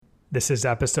This is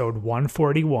episode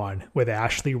 141 with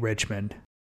Ashley Richmond.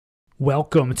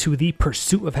 Welcome to the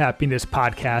Pursuit of Happiness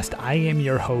podcast. I am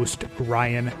your host,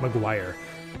 Ryan McGuire.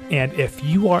 And if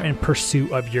you are in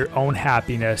pursuit of your own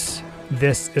happiness,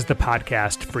 this is the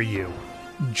podcast for you.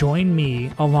 Join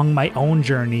me along my own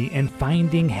journey in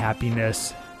finding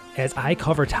happiness as I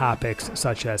cover topics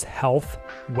such as health,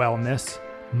 wellness,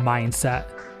 mindset,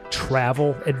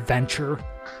 travel, adventure,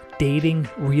 dating,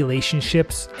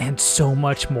 relationships, and so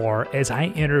much more as I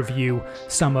interview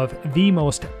some of the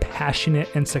most passionate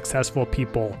and successful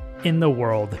people in the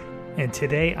world. And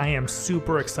today I am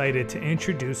super excited to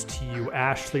introduce to you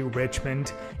Ashley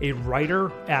Richmond, a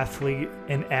writer, athlete,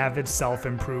 and avid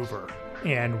self-improver.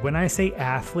 And when I say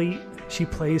athlete, she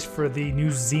plays for the New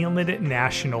Zealand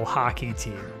national hockey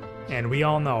team. And we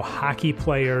all know hockey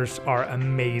players are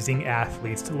amazing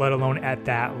athletes, let alone at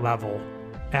that level.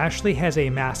 Ashley has a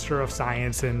Master of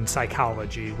Science in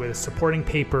Psychology with supporting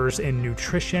papers in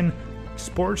nutrition,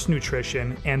 sports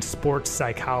nutrition, and sports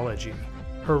psychology.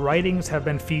 Her writings have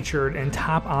been featured in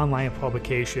top online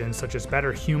publications such as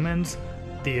Better Humans,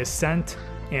 The Ascent,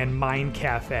 and Mind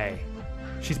Cafe.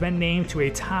 She's been named to a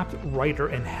top writer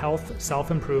in health,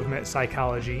 self-improvement,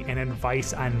 psychology, and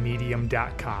advice on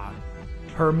Medium.com.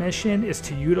 Her mission is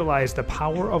to utilize the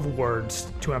power of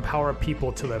words to empower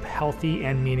people to live healthy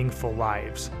and meaningful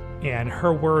lives. And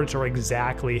her words are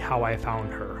exactly how I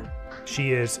found her.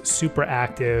 She is super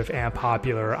active and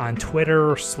popular on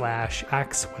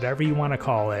Twitter/X, whatever you want to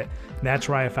call it. That's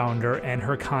where I found her, and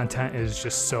her content is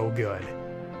just so good.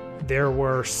 There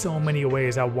were so many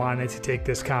ways I wanted to take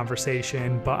this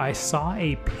conversation, but I saw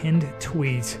a pinned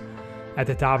tweet at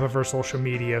the top of her social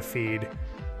media feed.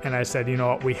 And I said, you know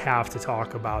what, we have to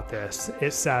talk about this.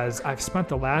 It says, I've spent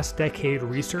the last decade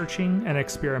researching and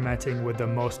experimenting with the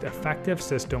most effective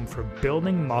system for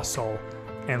building muscle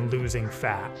and losing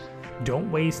fat.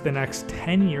 Don't waste the next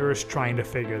 10 years trying to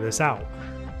figure this out.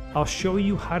 I'll show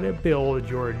you how to build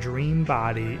your dream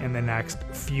body in the next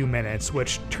few minutes,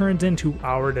 which turns into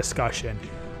our discussion.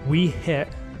 We hit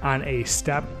on a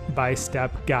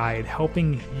step-by-step guide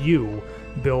helping you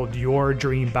build your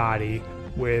dream body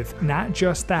with not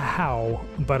just the how,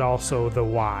 but also the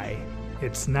why.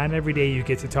 It's not every day you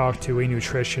get to talk to a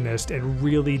nutritionist and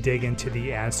really dig into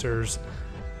the answers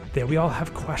that we all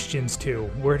have questions to.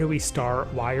 Where do we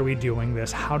start? Why are we doing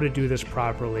this? How to do this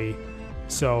properly?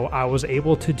 So I was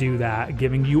able to do that,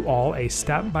 giving you all a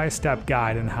step-by-step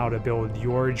guide on how to build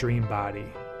your dream body.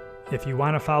 If you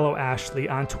want to follow Ashley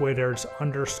on Twitter, it's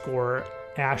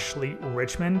 _Ashley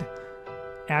Richmond.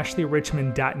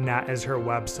 AshleyRichmond.net is her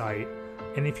website.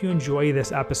 And if you enjoy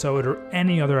this episode or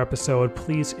any other episode,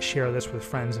 please share this with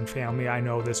friends and family. I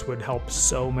know this would help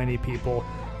so many people.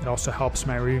 It also helps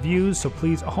my reviews, so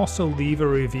please also leave a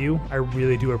review. I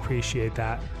really do appreciate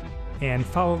that. And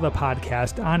follow the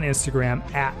podcast on Instagram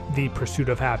at the Pursuit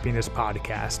of Happiness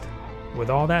Podcast. With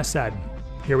all that said,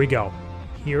 here we go.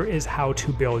 Here is how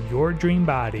to build your dream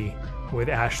body with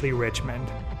Ashley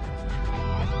Richmond.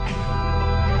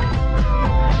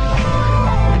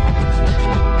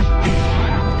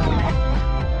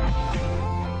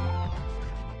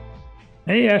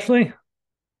 Hey, Ashley.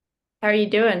 How are you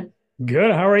doing?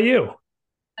 Good. How are you?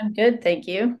 I'm good, thank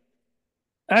you.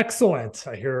 Excellent.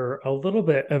 I hear a little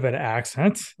bit of an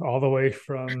accent all the way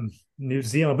from New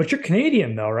Zealand, but you're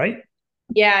Canadian though, right?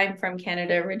 Yeah, I'm from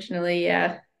Canada originally.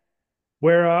 Yeah.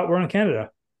 We're in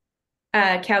Canada.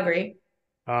 Calgary.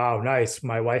 Oh, nice.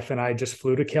 My wife and I just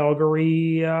flew to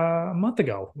Calgary a month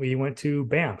ago. We went to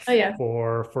Banff Oh yeah.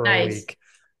 for a Nice. week.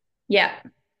 Yeah.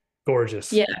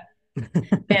 Gorgeous. Yeah.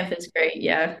 Banff is great.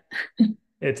 Yeah.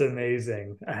 It's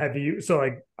amazing.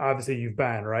 Obviously you've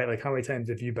been, right? Like how many times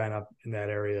have you been up in that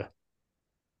area?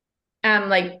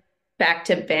 Like back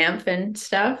to Banff and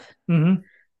stuff.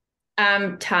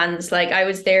 Mm-hmm. Tons. Like I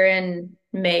was there in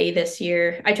May this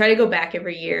year. I try to go back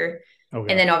every year.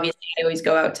 Okay. And then obviously I always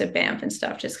go out to Banff and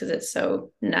stuff just because it's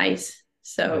so nice.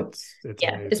 So it's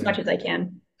yeah, amazing. as much as I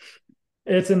can.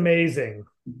 It's amazing.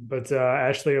 But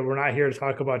Ashley, we're not here to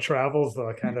talk about travels, though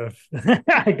I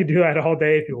could do that all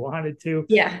day if you wanted to.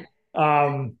 Yeah.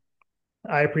 I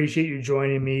appreciate you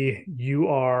joining me. You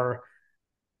are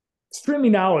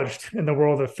extremely knowledgeable in the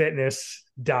world of fitness,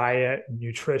 diet,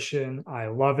 nutrition. I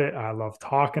love it. I love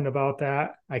talking about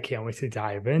that. I can't wait to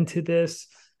dive into this.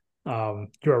 You're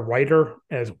a writer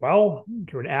as well.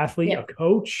 You're an athlete, a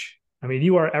coach. I mean,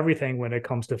 you are everything when it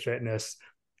comes to fitness.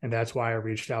 And that's why I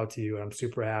reached out to you. And I'm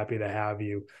super happy to have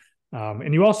you. And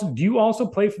do you also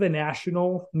play for the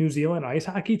national New Zealand ice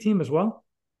hockey team as well?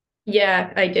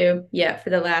 Yeah, I do. Yeah. For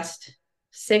the last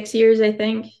 6 years, I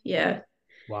think. Yeah.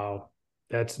 Wow.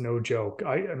 That's no joke.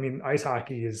 I mean, ice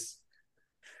hockey is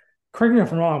correct me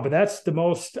if I'm wrong, but that's the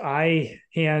most eye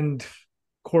hand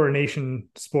coordination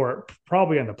sport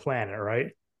probably on the planet,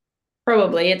 right?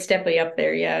 Probably. It's definitely up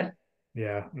there. Yeah.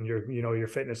 Yeah, and your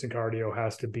fitness and cardio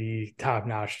has to be top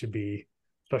notch to be,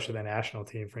 especially the national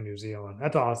team for New Zealand.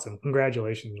 That's awesome.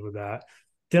 Congratulations with that.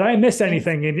 Did I miss Thanks.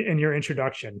 anything in your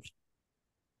introduction?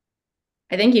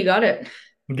 I think you got it.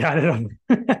 Got it.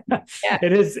 Yeah.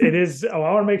 It is. Oh,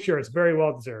 I want to make sure it's very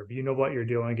well deserved. You know what you're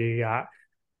doing. You got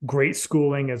great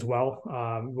schooling as well.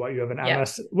 What you have an Yeah.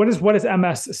 MS. What is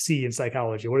MSc in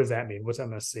psychology? What does that mean? What's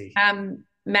MSc?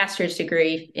 Master's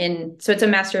degree so it's a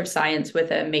Master of Science with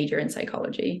a major in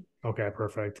psychology. Okay,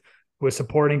 perfect. With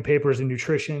supporting papers in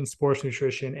nutrition,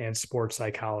 and sports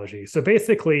psychology. So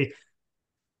basically,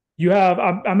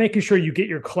 I'm making sure you get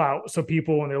your clout so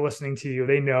people, when they're listening to you,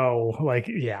 they know, like,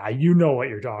 yeah, you know what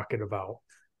you're talking about.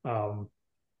 Um,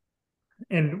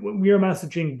 and we were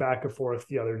messaging back and forth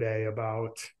the other day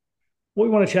about what we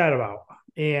want to chat about.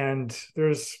 And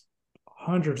there's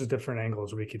hundreds of different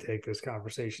angles we could take this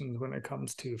conversation when it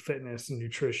comes to fitness and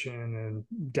nutrition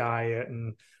and diet,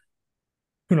 and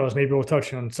who knows, maybe we'll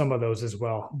touch on some of those as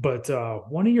well. But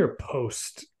one of your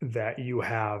posts that you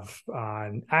have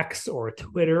on X or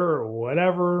Twitter or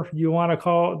whatever you want to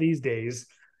call it these days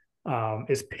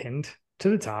is pinned to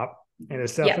the top. And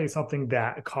it's Yeah. definitely something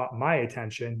that caught my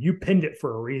attention. You pinned it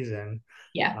for a reason,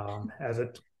 Yeah. as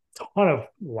a ton of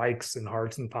likes and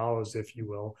hearts and follows, if you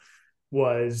will,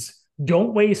 was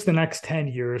don't waste the next 10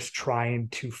 years trying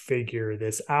to figure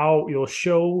this out. You'll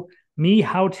show me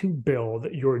how to build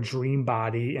your dream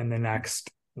body in the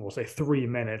next, we'll say 3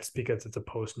 minutes, because it's a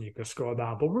post and you can scroll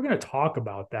down, but we're going to talk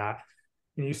about that.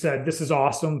 And you said, this is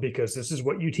awesome because this is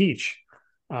what you teach.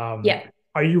 Yeah.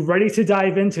 Are you ready to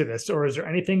dive into this, or is there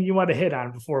anything you want to hit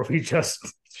on before we just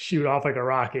shoot off like a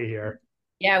rocket here?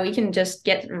 Yeah. We can just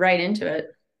get right into it.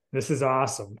 This is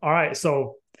awesome. All right.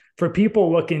 So for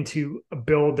people looking to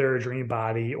build their dream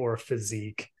body or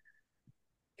physique,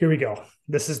 here we go.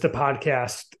 This is the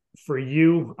podcast for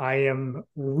you. I am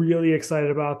really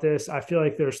excited about this. I feel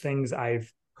like there's things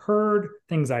I've heard,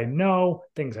 things I know,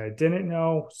 things I didn't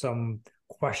know, some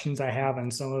questions I have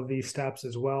on some of these steps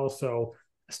as well. So,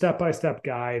 step-by-step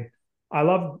guide. I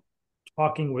love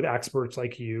talking with experts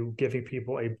like you, giving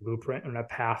people a blueprint and a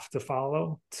path to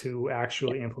follow to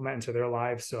actually implement into their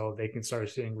lives so they can start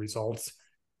seeing results.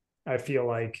 I feel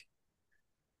like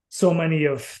so many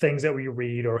of things that we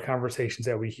read or conversations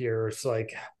that we hear, it's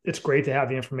like, it's great to have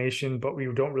the information, but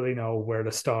we don't really know where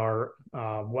to start,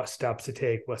 what steps to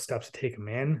take them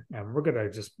in. And we're going to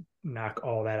just knock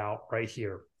all that out right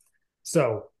here.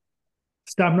 So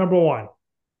step number one,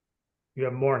 you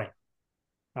have morning,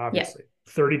 Yeah. obviously,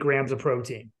 30 grams of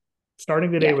protein. Starting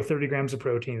the day Yeah. with 30 grams of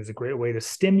protein is a great way to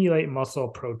stimulate muscle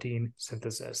protein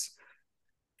synthesis.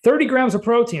 30 grams of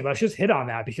protein. Let's just hit on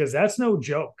that because that's no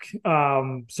joke.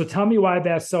 So tell me why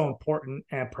that's so important,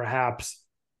 and perhaps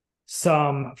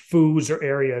some foods or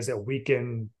areas that we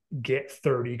can get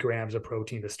 30 grams of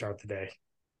protein to start the day.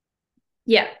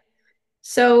 Yeah.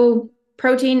 So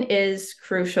protein is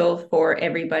crucial for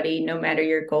everybody, no matter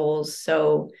your goals.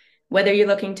 So whether you're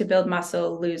looking to build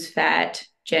muscle, lose fat,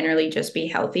 generally just be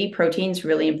healthy, protein's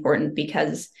really important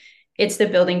because it's the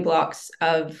building blocks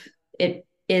of it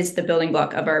is the building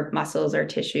block of our muscles, our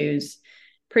tissues,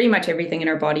 pretty much everything in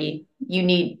our body. You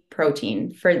need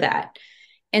protein for that.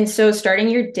 And so starting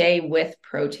your day with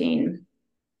protein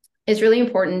is really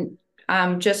important,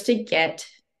 just to get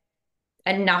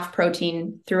enough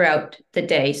protein throughout the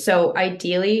day. So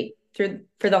ideally,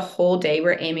 for the whole day,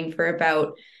 we're aiming for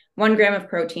about 1 gram of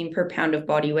protein per pound of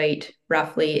body weight,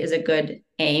 roughly, is a good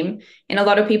aim. And a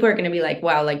lot of people are going to be like,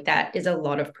 wow, like that is a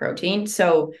lot of protein.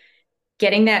 So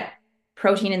getting that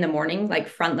protein in the morning, like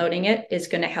front loading it, is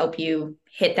going to help you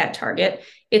hit that target.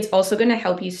 It's also going to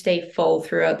help you stay full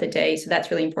throughout the day. So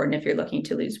that's really important if you're looking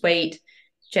to lose weight,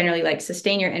 generally like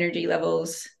sustain your energy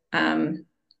levels, and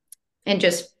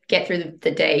just get through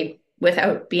the day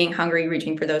without being hungry,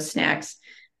 reaching for those snacks.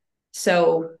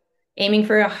 So aiming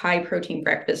for a high protein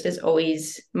breakfast is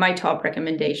always my top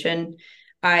recommendation.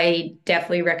 I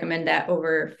definitely recommend that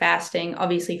over fasting.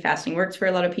 Obviously, fasting works for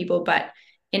a lot of people, but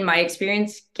in my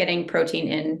experience, getting protein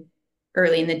in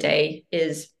early in the day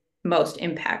is most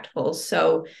impactful.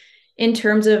 So in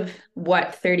terms of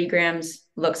what 30 grams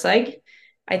looks like,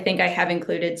 I think I have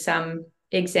included some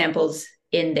examples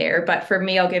in there, but for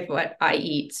me, I'll give what I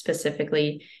eat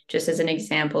specifically just as an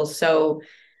example. So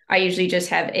I usually just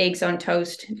have eggs on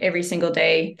toast every single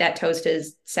day. That toast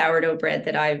is sourdough bread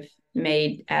that I've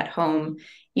made at home,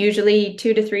 usually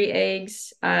 2 to 3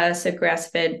 eggs, so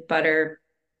grass-fed butter,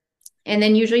 and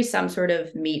then usually some sort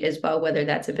of meat as well, whether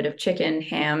that's a bit of chicken,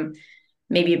 ham,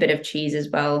 maybe a bit of cheese as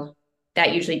well.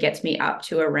 that usually gets me up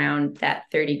to around that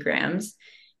 30 grams.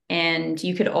 And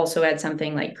you could also add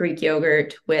something like Greek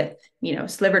yogurt with,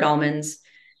 slivered almonds.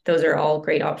 Those are all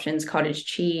great options. Cottage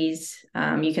cheese.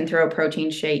 You can throw a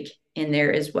protein shake in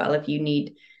there as well if you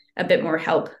need a bit more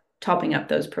help topping up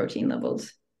those protein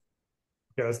levels.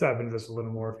 Yeah, let's dive into this a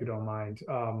little more if you don't mind.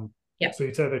 Yeah. So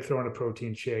you said like throwing a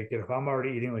protein shake. And if I'm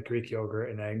already eating like Greek yogurt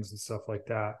and eggs and stuff like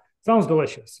that, sounds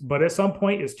delicious. But at some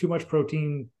point, is too much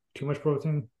protein too much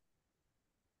protein?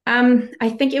 I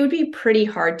think it would be pretty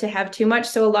hard to have too much.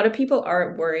 So a lot of people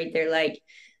are worried. They're like,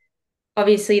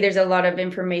 obviously, there's a lot of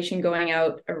information going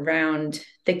out around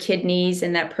the kidneys,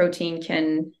 and that protein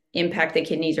can impact the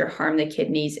kidneys or harm the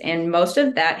kidneys. And most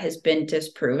of that has been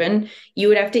disproven. You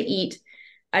would have to eat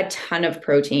a ton of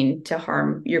protein to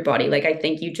harm your body. Like, I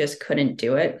think you just couldn't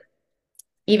do it.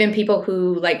 Even people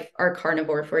who like are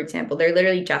carnivore, for example, they're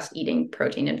literally just eating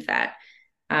protein and fat,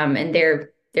 and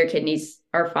their kidneys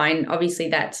are fine. Obviously,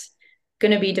 that's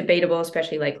going to be debatable,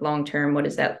 especially like long term. What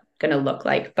is that going to look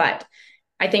like? But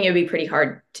I think it would be pretty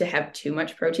hard to have too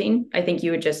much protein. I think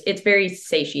you would it's very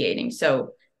satiating.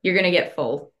 So you're going to get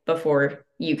full before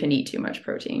you can eat too much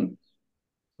protein.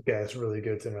 Okay, it's really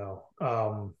good to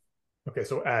know. Okay,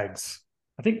 so eggs.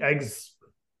 I think eggs,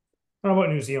 I don't know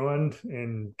about New Zealand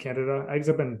and Canada. Eggs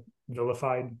have been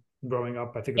vilified growing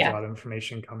up. I think there's a Yeah. lot of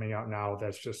information coming out now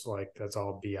that's just like, that's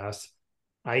all BS.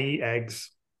 I eat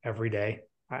eggs every day.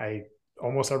 I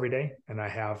almost every day, and I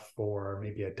have for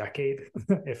maybe a decade,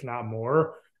 if not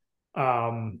more.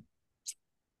 Um,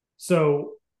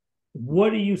 so what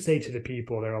do you say to the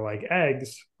people that are like,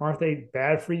 eggs, aren't they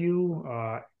bad for you?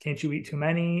 Can't you eat too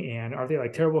many? And are they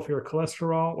like terrible for your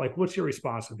cholesterol? Like, what's your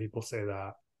response when people say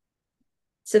that?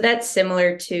 So that's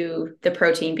similar to the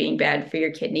protein being bad for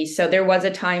your kidneys. So there was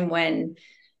a time when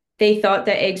they thought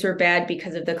that eggs were bad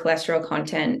because of the cholesterol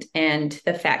content and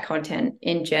the fat content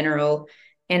in general.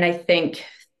 And I think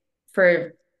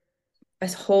for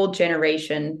a whole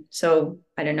generation, so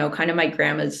I don't know, kind of my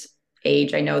grandma's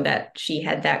age, I know that she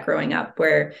had that growing up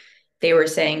where they were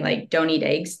saying, like, don't eat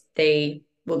eggs. They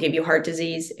will give you heart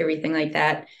disease, everything like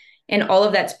that. And all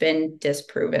of that's been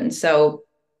disproven. So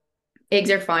eggs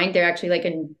are fine. They're actually like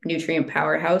a nutrient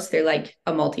powerhouse. They're like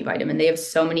a multivitamin. They have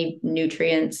so many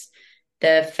nutrients.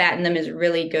 The fat in them is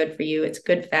really good for you. It's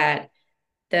good fat.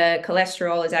 The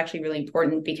cholesterol is actually really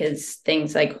important because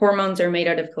things like hormones are made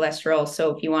out of cholesterol.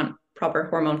 So if you want proper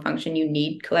hormone function, you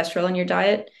need cholesterol in your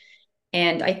diet.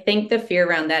 And I think the fear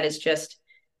around that is just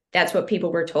that's what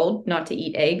people were told, not to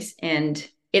eat eggs. And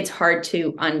it's hard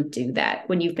to undo that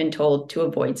when you've been told to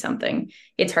avoid something.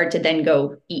 It's hard to then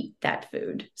go eat that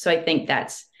food. So I think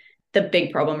that's the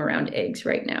big problem around eggs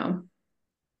right now.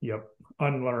 Yep.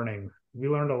 Unlearning. We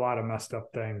learned a lot of messed up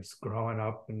things growing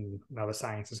up, and now the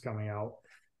science is coming out.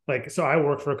 Like, so I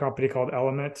work for a company called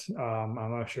Element. I'm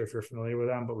not sure if you're familiar with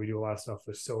them, but we do a lot of stuff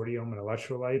with sodium and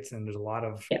electrolytes. And there's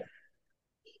Yeah.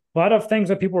 a lot of things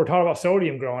that people were taught about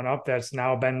sodium growing up that's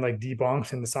now been like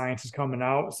debunked, and the science is coming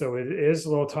out. So it is a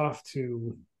little tough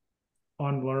to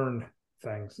unlearn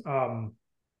things.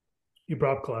 You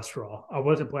brought up cholesterol. I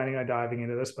wasn't planning on diving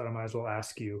into this, but I might as well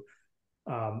ask you.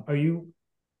 Um, are you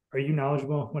are you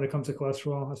knowledgeable when it comes to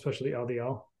cholesterol, especially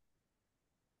LDL?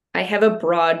 I have a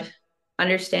broad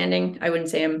understanding. I wouldn't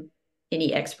say I'm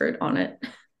any expert on it.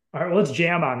 All right, well, let's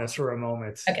jam on this for a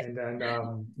moment, Okay. and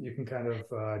then you can kind of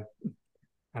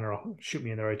I don't know, shoot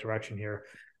me in the right direction here.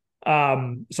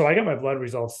 So I got my blood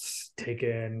results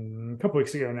taken a couple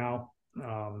weeks ago now.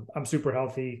 I'm super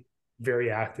healthy, very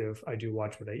active. I do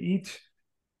watch what I eat.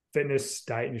 Fitness,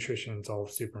 diet, nutrition, it's all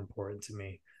super important to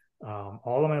me.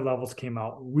 All of my levels came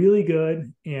out really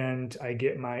good, and I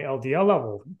get my LDL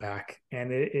level back,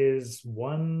 and it is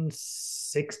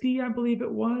 160, I believe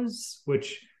it was,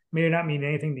 which may not mean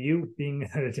anything to you, being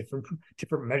at a different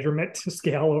measurement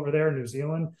scale over there in New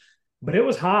Zealand, but it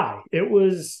was high. It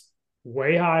was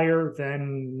way higher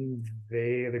than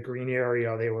the green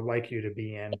area they would like you to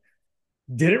be in.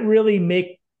 Didn't really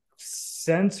make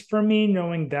sense for me,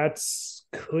 knowing that's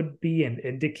could be an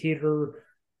indicator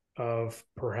of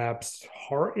perhaps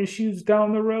heart issues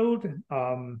down the road.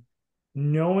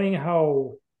 Knowing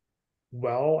how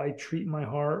well I treat my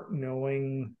heart,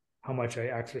 knowing how much I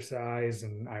exercise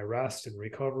and I rest and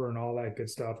recover and all that good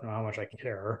stuff, and how much I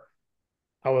care.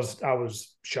 I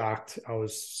was shocked. I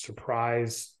was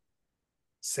surprised,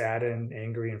 saddened,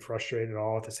 angry, and frustrated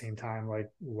all at the same time. Like,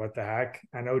 what the heck?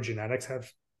 I know genetics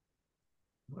have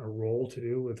a role to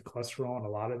do with cholesterol and a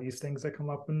lot of these things that come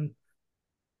up in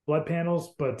blood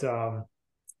panels, but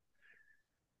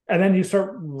And then you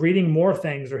start reading more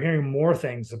things or hearing more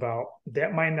things about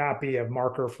that might not be a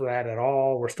marker for that at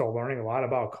all. We're still learning a lot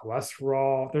about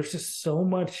cholesterol. There's just so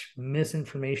much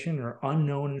misinformation or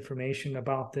unknown information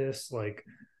about this. Like,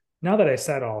 now that I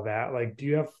said all that, like, do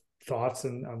you have thoughts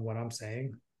on what I'm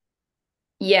saying?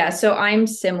 Yeah, so I'm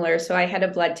similar. So I had a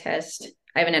blood test.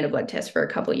 I haven't had a blood test for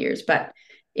a couple of years, but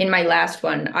in my last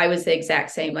one, I was the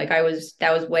exact same. Like that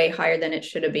was way higher than it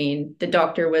should have been. The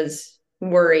doctor was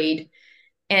worried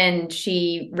and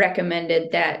she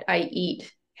recommended that I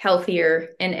eat healthier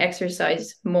and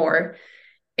exercise more.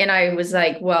 And I was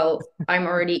like, well, I'm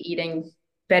already eating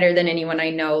better than anyone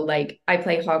I know. Like I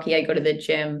play hockey, I go to the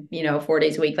gym, 4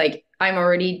 days a week. Like I'm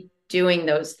already doing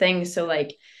those things. So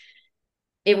like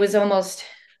it was almost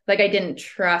like I didn't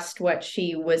trust what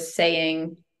she was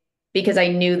saying because I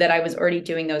knew that I was already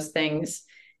doing those things.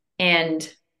 And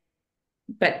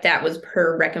but that was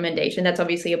her recommendation. That's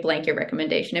obviously a blanket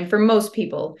recommendation. And for most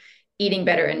people, eating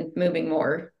better and moving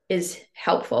more is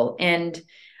helpful. And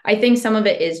I think some of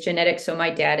it is genetic. So my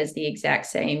dad is the exact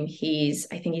same.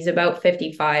 I think he's about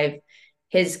 55.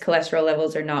 His cholesterol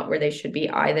levels are not where they should be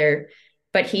either.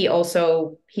 But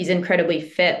he's incredibly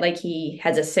fit. Like he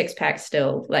has a six pack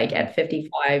still, like at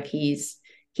 55. He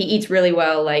eats really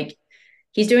well. Like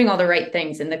he's doing all the right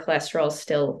things and the cholesterol's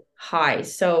still high.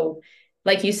 So,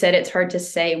 like you said, it's hard to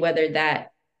say whether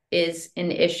that is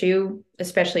an issue,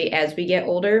 especially as we get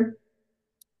older,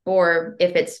 or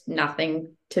if it's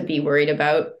nothing to be worried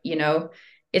about.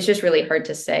 It's just really hard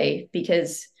to say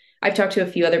because I've talked to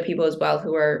a few other people as well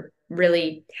who are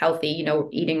really healthy,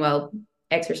 eating well,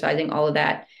 exercising, all of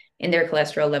that, and their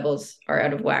cholesterol levels are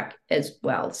out of whack as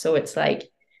well. So it's like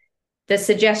the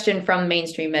suggestion from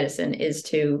mainstream medicine is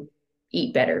to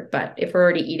eat better. But if we're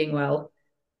already eating well,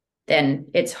 then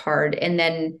it's hard. And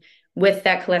then with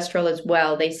that cholesterol as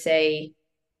well, they say,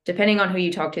 depending on who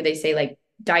you talk to, they say like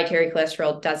dietary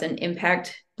cholesterol doesn't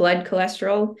impact blood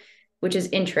cholesterol, which is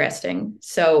interesting.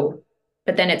 So,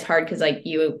 but then it's hard because like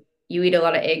you eat a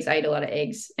lot of eggs, I eat a lot of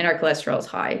eggs, and our cholesterol is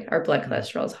high, our blood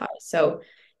cholesterol is high. So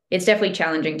it's definitely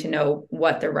challenging to know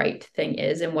what the right thing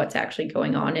is and what's actually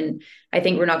going on. And I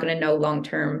think we're not going to know long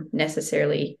term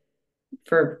necessarily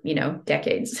for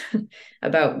decades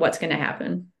about what's going to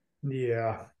happen.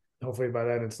 Yeah. Hopefully by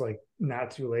then it's like not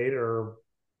too late, or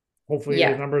hopefully the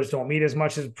Yeah. numbers don't meet as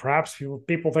much as perhaps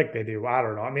people think they do. I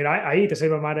don't know. I mean, I eat the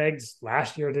same amount of eggs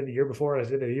last year, I did the year before, as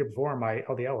I did the year before, and my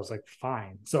LDL was like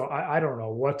fine. So I don't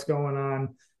know what's going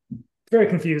on. It's very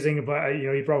confusing, but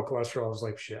you brought cholesterol. I was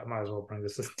like, shit, I might as well bring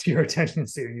this to your attention and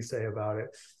see what you say about it.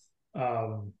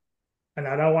 And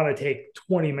I don't want to take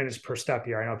 20 minutes per step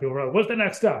here. I know people are like, what's the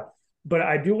next step? But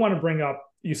I do want to bring up,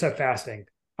 you said fasting.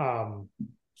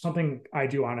 Something I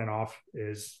do on and off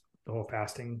is the whole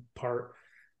fasting part.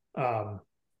 Um,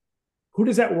 who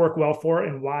does that work well for,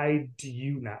 and why do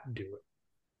you not do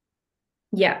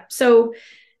it? Yeah. So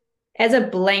as a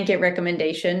blanket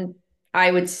recommendation, I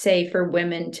would say for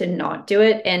women to not do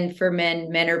it. And for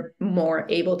men are more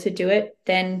able to do it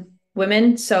than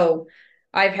women. So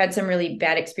I've had some really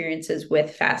bad experiences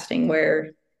with fasting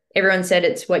where everyone said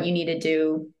it's what you need to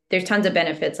do. There's tons of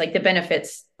benefits. Like the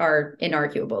benefits are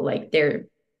inarguable. Like they're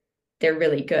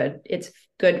really good. It's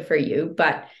good for you.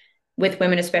 But with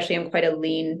women, especially, I'm quite a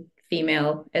lean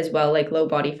female as well, like low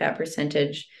body fat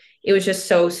percentage. It was just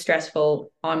so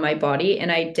stressful on my body.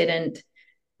 And I didn't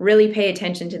really pay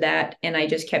attention to that. And I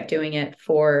just kept doing it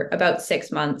for about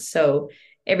 6 months. So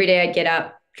every day I'd get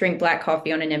up, drink black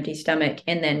coffee on an empty stomach,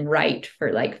 and then write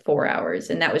for like 4 hours.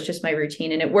 And that was just my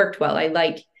routine. And it worked well. I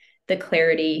like the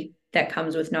clarity that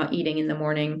comes with not eating in the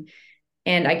morning.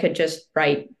 And I could just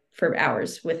write for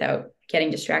hours without getting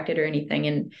distracted or anything.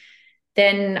 And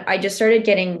then I just started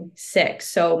getting sick.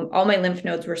 So all my lymph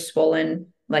nodes were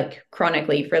swollen like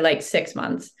chronically for like 6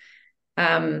 months.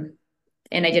 Um,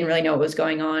 and I didn't really know what was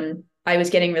going on. I was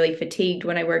getting really fatigued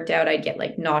when I worked out. I'd get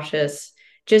like nauseous,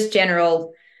 just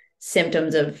general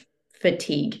symptoms of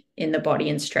fatigue in the body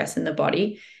and stress in the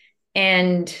body.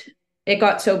 And it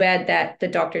got so bad that the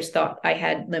doctors thought I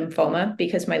had lymphoma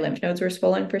because my lymph nodes were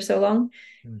swollen for so long.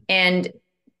 Hmm. And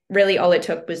really all it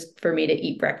took was for me to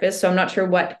eat breakfast. So I'm not sure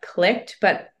what clicked,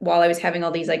 but while I was having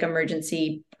all these like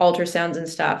emergency ultrasounds and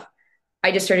stuff,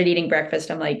 I just started eating breakfast.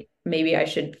 I'm like, maybe I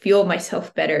should fuel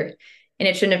myself better. And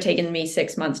it shouldn't have taken me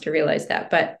 6 months to realize that.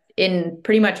 But in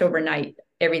pretty much overnight,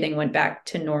 everything went back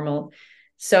to normal.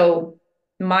 So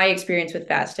my experience with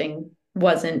fasting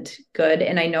wasn't good.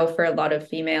 And I know for a lot of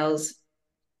females,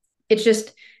 it's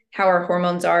just how our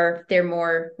hormones are.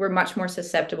 We're much more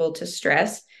susceptible to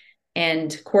stress and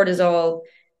cortisol.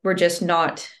 We're just I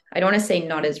don't want to say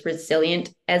not as resilient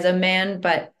as a man,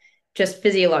 but just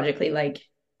physiologically, like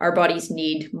our bodies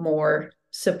need more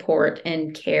support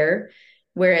and care,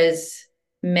 whereas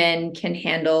men can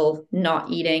handle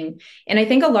not eating. And I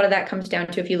think a lot of that comes down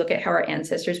to if you look at how our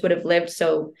ancestors would have lived.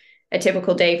 So a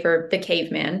typical day for the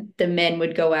caveman, the men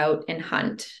would go out and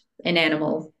hunt an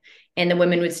animal, and the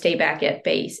women would stay back at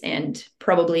base and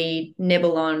probably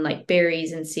nibble on like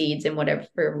berries and seeds and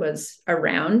whatever was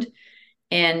around.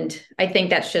 And I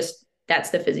think that's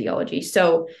the physiology.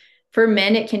 So for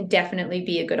men, it can definitely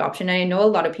be a good option. And I know a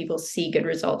lot of people see good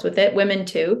results with it, women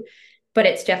too, but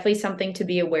it's definitely something to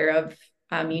be aware of.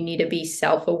 You need to be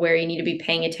self-aware. You need to be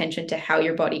paying attention to how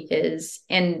your body is.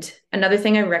 And another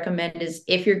thing I recommend is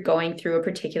if you're going through a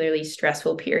particularly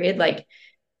stressful period, like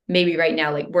maybe right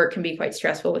now, like work can be quite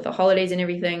stressful with the holidays and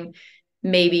everything,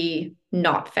 maybe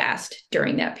not fast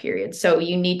during that period. So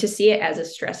you need to see it as a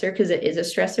stressor because it is a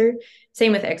stressor.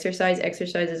 Same with exercise.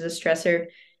 Exercise is a stressor,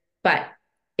 but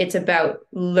it's about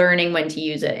learning when to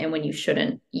use it and when you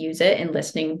shouldn't use it and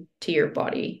listening to your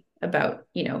body about,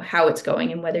 how it's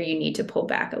going and whether you need to pull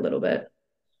back a little bit.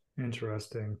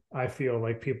 Interesting. I feel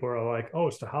like people are like, oh,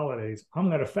 it's the holidays. I'm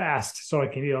going to fast so I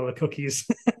can eat all the cookies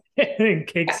and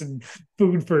cakes and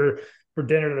food for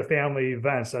dinner to the family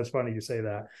events. That's funny you say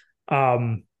that.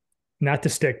 Not to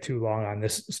stick too long on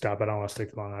this stuff. I don't want to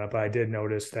stick too long on it, but I did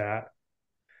notice that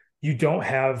you don't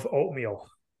have oatmeal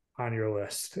on your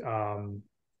list. And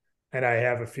I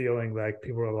have a feeling like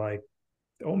people are like,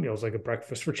 oatmeal is like a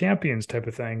breakfast for champions type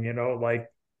of thing. Like,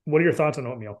 what are your thoughts on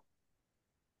oatmeal?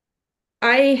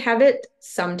 I have it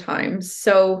sometimes.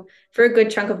 So for a good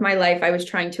chunk of my life, I was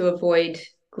trying to avoid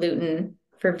gluten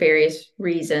for various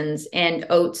reasons. And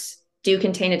oats do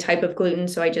contain a type of gluten.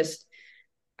 So I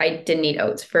didn't eat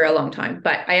oats for a long time,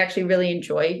 but I actually really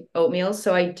enjoy oatmeal.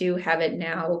 So I do have it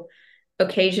now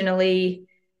occasionally.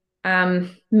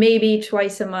 Maybe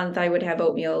twice a month I would have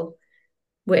oatmeal,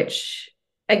 which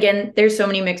again, there's so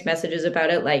many mixed messages about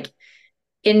it. Like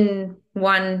in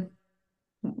one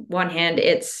hand,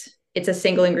 it's a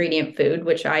single ingredient food,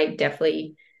 which I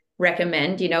definitely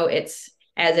recommend. It's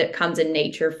as it comes in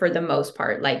nature for the most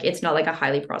part. Like it's not like a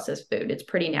highly processed food. It's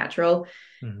pretty natural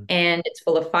and it's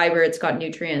full of fiber. It's got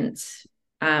nutrients.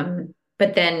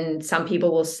 But then some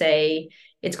people will say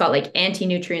it's got like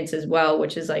anti-nutrients as well,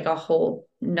 which is like a whole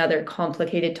another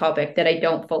complicated topic that I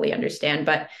don't fully understand.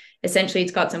 But essentially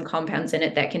it's got some compounds in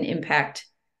it that can impact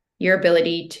your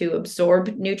ability to absorb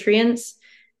nutrients.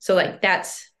 So like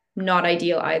that's not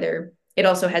ideal either. It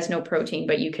also has no protein,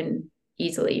 but you can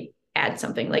easily add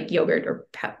something like yogurt or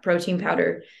protein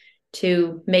powder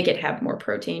to make it have more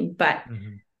protein. But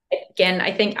again,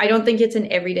 I don't think it's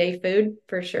an everyday food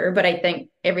for sure, but I think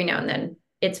every now and then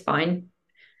it's fine.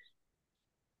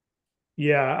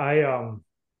 Yeah,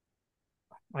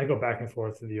 I go back and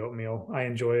forth to the oatmeal. I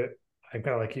enjoy it. I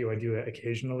kind of like you. I do it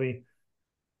occasionally.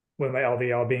 With my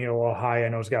LDL being a little high, I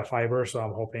know it's got fiber, so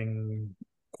I'm hoping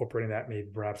incorporating that maybe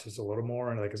perhaps is a little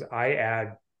more. And like, cause I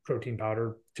add protein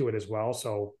powder to it as well.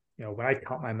 So, when I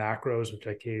count my macros, which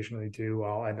I occasionally do,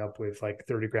 I'll end up with like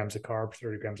 30 grams of carbs,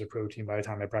 30 grams of protein by the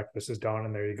time my breakfast is done.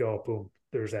 And there you go. Boom.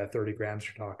 There's that 30 grams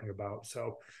you're talking about.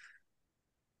 So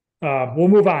we'll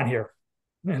move on here.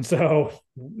 And so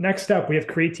next up, we have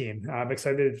creatine. I'm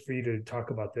excited for you to talk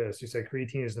about this. You said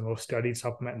creatine is the most studied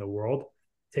supplement in the world.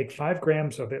 Take 5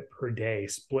 grams of it per day,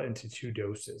 split into 2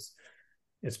 doses.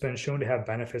 It's been shown to have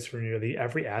benefits for nearly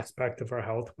every aspect of our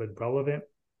health with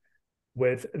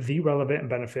the relevant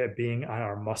benefit being on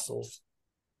our muscles.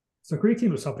 So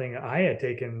creatine was something I had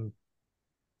taken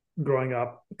growing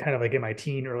up, kind of like in my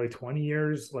early 20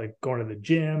 years, like going to the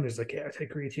gym. It's like, yeah,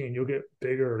 take creatine, you'll get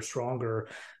bigger or stronger.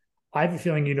 I have a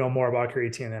feeling you know more about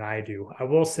creatine than I do. I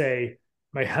will say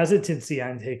my hesitancy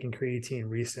on taking creatine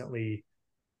recently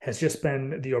has just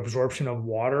been the absorption of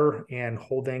water and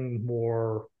holding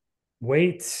more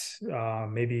weight,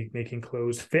 maybe making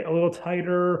clothes fit a little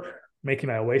tighter, making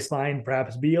my waistline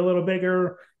perhaps be a little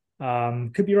bigger.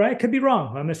 Could be right, could be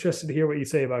wrong. I'm interested to hear what you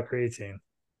say about creatine.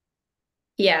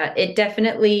 Yeah, it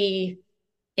definitely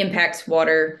impacts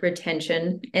water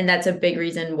retention. And that's a big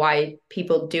reason why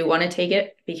people do want to take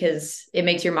it because it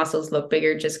makes your muscles look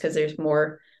bigger just because there's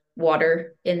more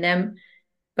water in them.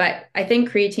 But I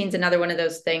think creatine's another one of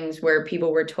those things where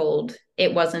people were told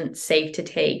it wasn't safe to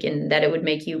take and that it would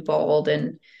make you bald.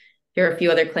 And there are a few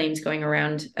other claims going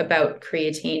around about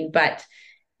creatine, but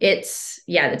it's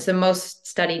the most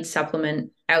studied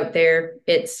supplement out there.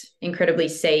 It's incredibly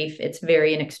safe. It's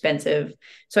very inexpensive.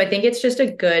 So I think it's just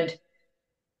a good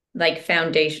like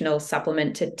foundational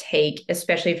supplement to take,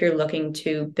 especially if you're looking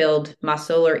to build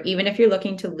muscle or even if you're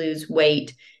looking to lose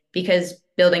weight, because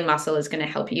building muscle is going to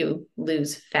help you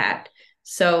lose fat.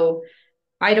 So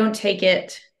I don't take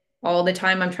it all the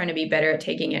time. I'm trying to be better at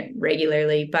taking it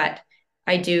regularly, but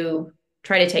I do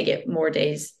try to take it more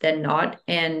days than not.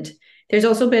 And there's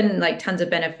also been like tons of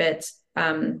benefits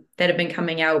that have been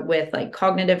coming out with like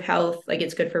cognitive health. Like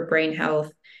it's good for brain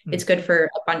health. Mm. It's good for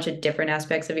a bunch of different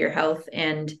aspects of your health.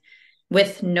 And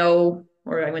with no,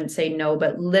 or I wouldn't say no,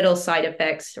 but little side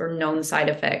effects or known side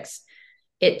effects,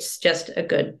 it's just a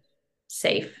good,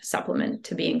 safe supplement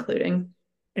to be including.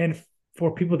 And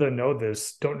for people that don't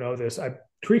know this,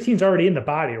 creatine's already in the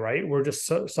body, right? We're just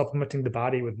supplementing the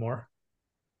body with more.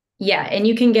 Yeah, and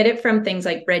you can get it from things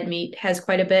like red meat has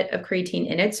quite a bit of creatine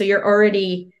in it. So you've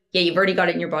already got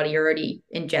it in your body, you're already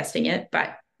ingesting it,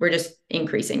 but we're just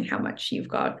increasing how much you've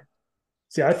got.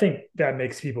 See, I think that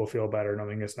makes people feel better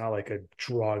knowing it's not like a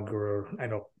drug, or I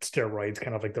know steroids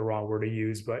kind of like the wrong word to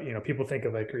use, but people think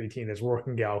of like creatine as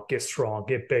working out, get strong,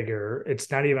 get bigger.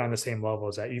 It's not even on the same level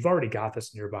as that. You've already got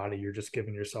this in your body. You're just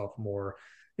giving yourself more.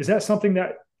 Is that something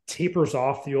that tapers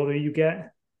off the older you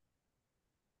get?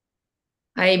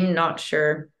 I'm not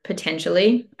sure,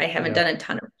 potentially. I haven't Yeah. done a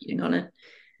ton of reading on it.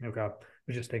 Okay. I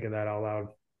was just thinking that out loud.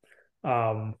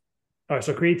 All right.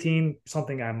 So creatine,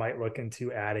 something I might look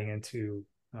into adding into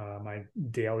my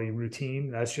daily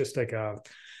routine. That's just like a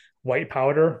white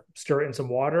powder, stir it in some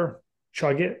water,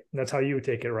 chug it. That's how you would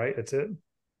take it, right? That's it.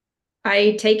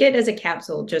 I take it as a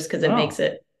capsule just because it makes Oh,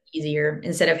 it easier.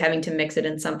 Instead of having to mix it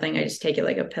in something, I just take it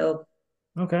like a pill.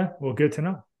 okay. Well, good to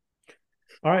know.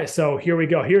 All right. So here we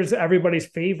go. Here's everybody's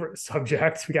favorite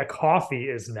subject. We got coffee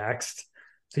is next.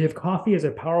 So you have coffee as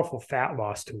a powerful fat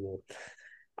loss tool.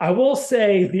 I will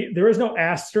say there is no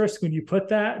asterisk when you put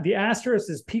that. The asterisk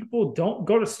is people don't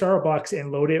go to Starbucks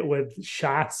and load it with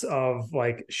shots of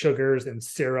like sugars and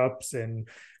syrups and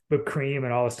whipped cream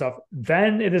and all this stuff.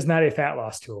 Then it is not a fat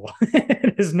loss tool.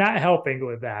 It is not helping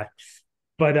with that.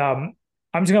 But I'm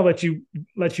just gonna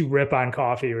let you rip on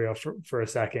coffee real for a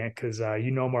second because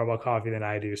you know more about coffee than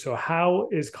I do. So how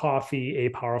is coffee a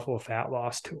powerful fat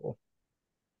loss tool?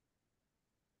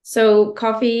 So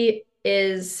coffee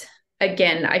is,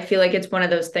 again, I feel like it's one of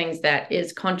those things that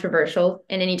is controversial.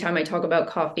 And anytime I talk about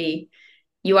coffee,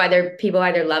 people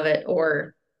either love it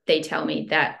or they tell me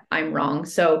that I'm wrong.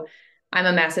 So I'm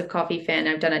a massive coffee fan.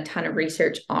 I've done a ton of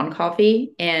research on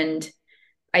coffee, and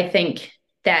I think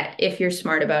that if you're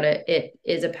smart about it, it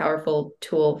is a powerful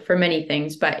tool for many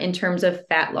things. But in terms of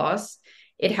fat loss,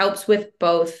 it helps with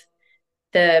both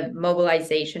the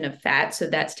mobilization of fat. So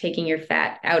that's taking your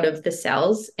fat out of the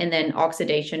cells, and then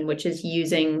oxidation, which is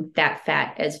using that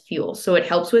fat as fuel. So it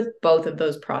helps with both of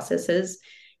those processes.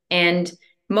 And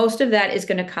most of that is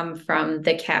going to come from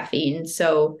the caffeine.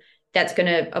 So that's going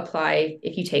to apply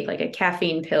if you take like a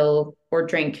caffeine pill or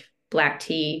drink black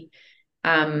tea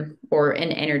or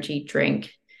an energy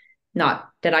drink. Not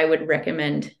that I would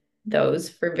recommend those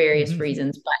for various Mm-hmm.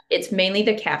 reasons, but it's mainly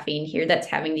the caffeine here that's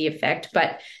having the effect.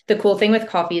 But the cool thing with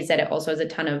coffee is that it also has a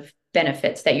ton of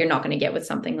benefits that you're not going to get with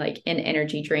something like an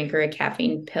energy drink or a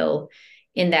caffeine pill,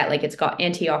 in that like it's got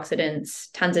antioxidants,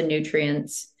 tons of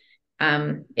nutrients.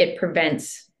 It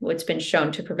prevents what's been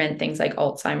shown to prevent things like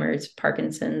Alzheimer's,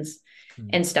 Parkinson's,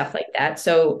 and stuff like that.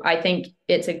 So I think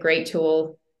it's a great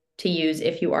tool to use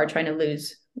if you are trying to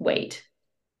lose weight.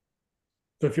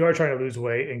 So if you are trying to lose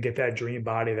weight and get that dream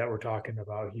body that we're talking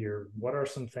about here, what are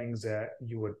some things that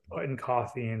you would put in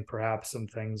coffee and perhaps some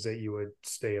things that you would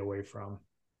stay away from?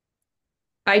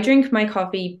 I drink my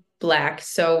coffee black,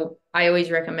 so I always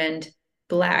recommend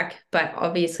black, but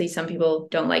obviously some people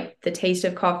don't like the taste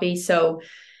of coffee. So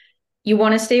you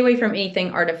want to stay away from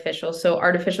anything artificial. So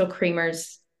artificial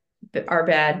creamers are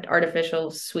bad,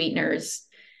 artificial sweeteners.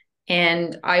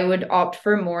 And I would opt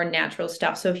for more natural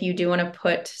stuff. So if you do want to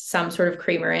put some sort of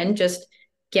creamer in, just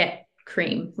get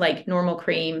cream, like normal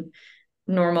cream.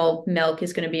 Normal milk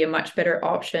is going to be a much better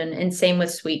option. And same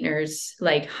with sweeteners,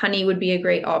 like honey would be a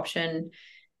great option.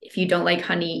 If you don't like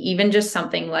honey, even just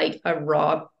something like a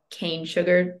raw cane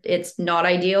sugar, it's not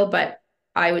ideal, but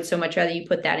I would so much rather you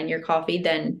put that in your coffee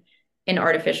than an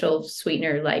artificial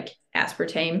sweetener like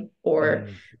aspartame, or Mm.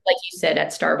 like you said at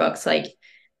Starbucks, like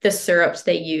the syrups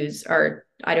they use are,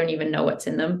 I don't even know what's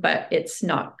in them, but it's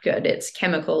not good. It's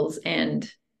chemicals and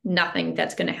nothing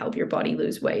that's going to help your body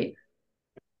lose weight.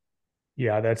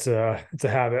 Yeah, that's a it's a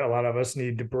habit a lot of us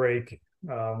need to break.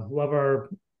 Love our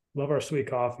sweet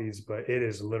coffees, but it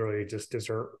is literally just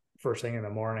dessert first thing in the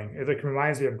morning. It like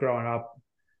reminds me of growing up.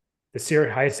 The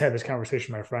cereal I just had this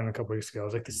conversation with my friend a couple weeks ago. I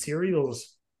was like the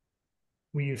cereals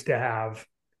we used to have.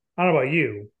 I don't know about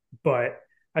you, but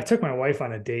I took my wife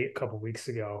on a date a couple weeks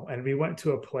ago, and we went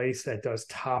to a place that does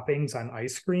toppings on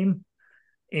ice cream,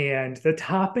 and the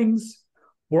toppings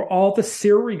were all the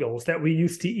cereals that we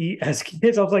used to eat as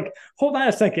kids. I was like, hold on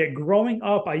a second. Growing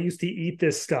up, I used to eat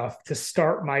this stuff to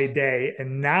start my day,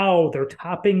 and now they're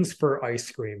toppings for ice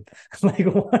cream. Like,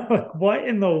 what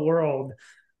in the world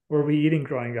were we eating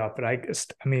growing up? But I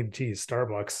mean, geez,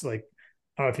 Starbucks, like,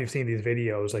 I don't know if you've seen these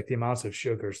videos, like the amounts of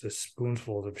sugars, the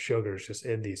spoonfuls of sugars just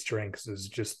in these drinks is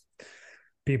just,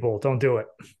 people don't do it.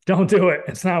 Don't do it.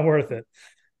 It's not worth it.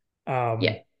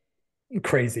 Yeah.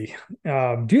 Crazy.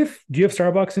 Do you have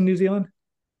Starbucks in New Zealand?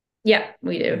 Yeah,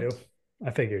 we You do. do.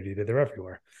 I figured you did. They're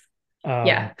everywhere.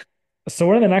 Yeah. Um, so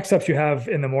one of the next steps you have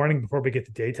in the morning before we get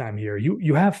to daytime here,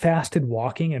 you have fasted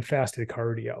walking and fasted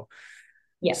cardio.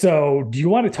 Yeah. So do you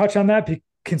want to touch on that?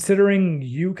 Considering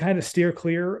you kind of steer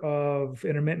clear of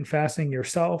intermittent fasting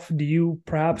yourself, do you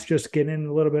perhaps just get in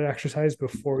a little bit of exercise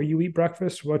before you eat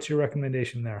breakfast? What's your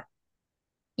recommendation there?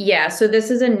 Yeah. So this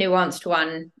is a nuanced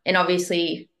one and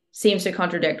obviously seems to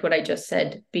contradict what I just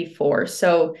said before.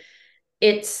 So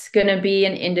it's going to be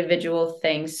an individual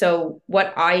thing. So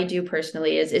what I do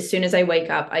personally is as soon as I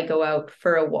wake up, I go out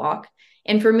for a walk.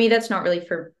 And for me, that's not really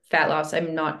for fat loss.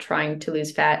 I'm not trying to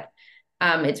lose fat.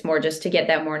 It's more just to get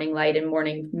that morning light and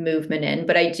morning movement in,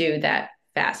 but I do that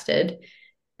fasted.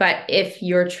 But if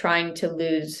you're trying to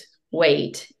lose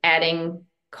weight, adding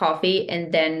coffee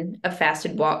and then a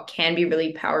fasted walk can be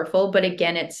really powerful. But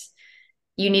again,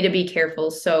 you need to be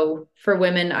careful. So for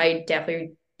women, I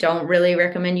definitely don't really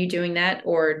recommend you doing that,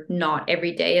 or not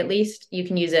every day at least. You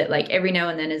can use it like every now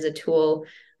and then as a tool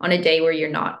on a day where you're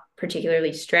not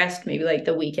particularly stressed, maybe like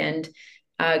the weekend.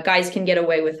 Guys can get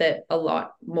away with it a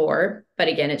lot more. But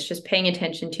again, it's just paying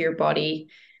attention to your body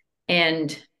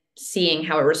and seeing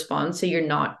how it responds. So you're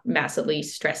not massively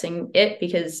stressing it,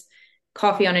 because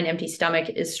coffee on an empty stomach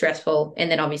is stressful. And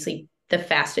then obviously the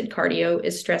fasted cardio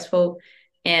is stressful.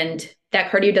 And that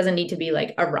cardio doesn't need to be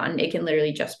like a run. It can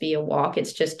literally just be a walk.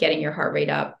 It's just getting your heart rate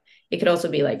up. It could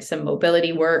also be like some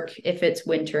mobility work. If it's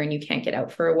winter and you can't get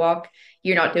out for a walk,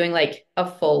 you're not doing like a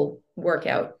full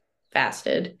workout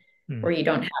fasted, Hmm. or you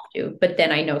don't have to. But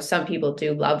then I know some people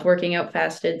do love working out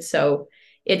fasted. So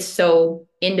it's so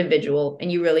individual,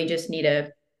 and you really just need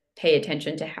to pay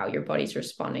attention to how your body's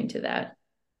responding to that.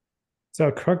 So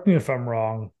correct me if I'm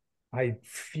wrong. I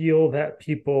feel that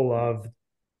people love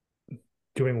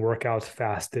doing workouts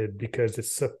fasted because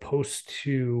it's supposed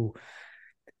to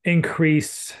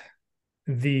increase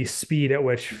the speed at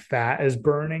which fat is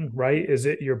burning, right? Is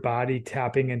it your body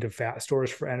tapping into fat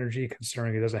stores for energy,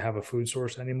 considering it doesn't have a food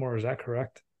source anymore? Is that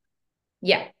correct?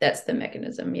 Yeah, that's the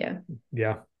mechanism. Yeah.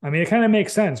 Yeah. I mean, it kind of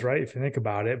makes sense, right? If you think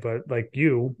about it, but like,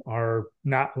 you are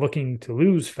not looking to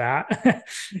lose fat.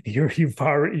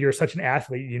 You're such an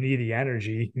athlete. You need the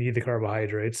energy, you need the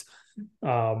carbohydrates.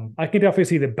 I can definitely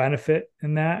see the benefit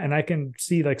in that. And I can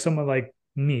see like someone like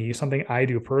me, something I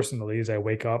do personally is I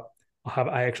wake up,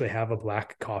 I actually have a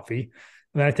black coffee,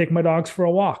 and then I take my dogs for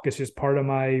a walk. It's just part of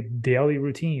my daily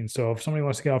routine. So if somebody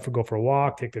wants to get out for go for a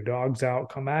walk, take their dogs out,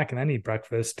 come back, and then eat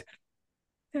breakfast,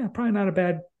 yeah, probably not a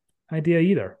bad idea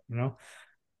either, you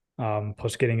know?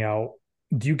 Plus getting out.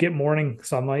 Do you get morning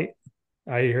sunlight?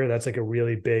 I hear that's like a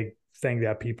really big thing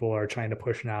that people are trying to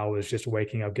push now, is just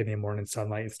waking up, getting morning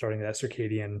sunlight and starting that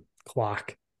circadian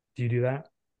clock. Do you do that?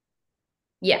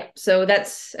 Yeah. So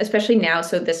that's especially now.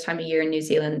 So this time of year in New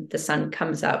Zealand, the sun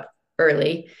comes up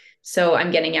early. So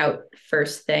I'm getting out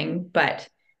first thing. But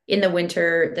in the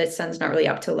winter, the sun's not really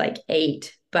up till like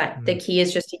 8. But the Mm. key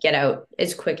is just to get out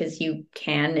as quick as you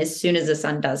can as soon as the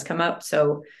sun does come up.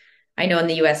 So I know in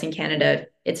the US and Canada,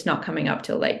 it's not coming up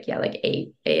till like, yeah, like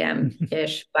 8 a.m.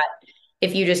 ish. But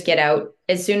if you just get out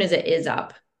as soon as it is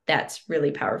up, that's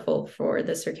really powerful for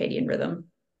the circadian rhythm.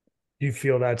 Do you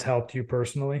feel that's helped you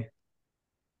personally?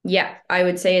 Yeah, I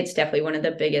would say it's definitely one of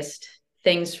the biggest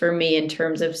things for me in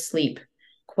terms of sleep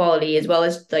quality, as well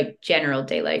as like general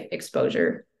daylight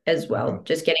exposure as Okay. well.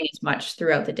 Just getting as much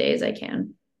throughout the day as I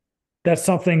can. That's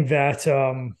something that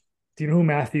do you know who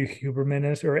Matthew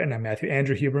Huberman is? Or not Matthew,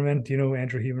 Andrew Huberman. Do you know who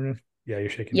Andrew Huberman is? Yeah, you're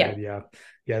shaking your Yeah. head. Yeah.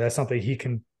 Yeah, that's something he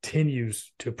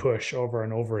continues to push over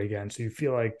and over again. So you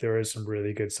feel like there is some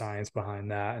really good science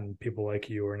behind that, and people like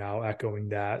you are now echoing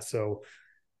that. So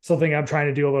something I'm trying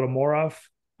to do a little more of.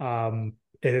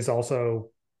 It is also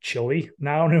chilly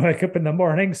now when I wake up in the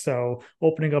morning. So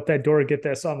opening up that door to get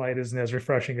that sunlight isn't as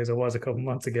refreshing as it was a couple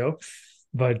months ago,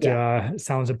 but Yeah.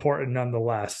 sounds important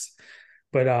nonetheless.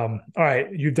 But all right,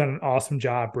 you've done an awesome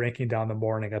job breaking down the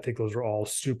morning. I think those are all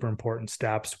super important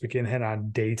steps. We can hit on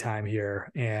daytime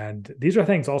here. And these are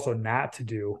things also not to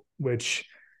do, which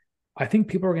I think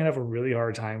people are going to have a really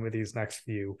hard time with these next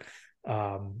few.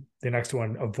 The next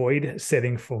one, avoid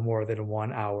sitting for more than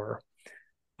 1 hour.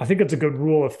 I think it's a good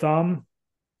rule of thumb.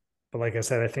 But like I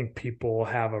said, I think people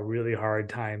have a really hard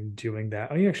time doing that.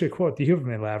 Oh, you actually quote the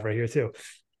Huberman Lab right here too.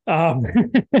 Um,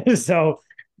 so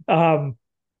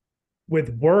with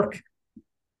work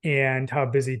and how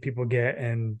busy people get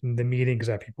and the meetings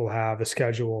that people have, the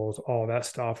schedules, all that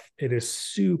stuff, it is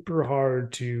super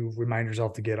hard to remind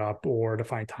yourself to get up or to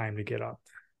find time to get up.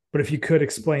 But if you could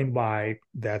explain why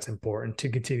that's important to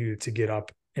continue to get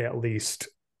up at least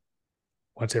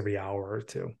once every hour or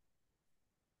two.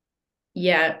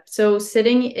 Yeah. So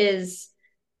sitting is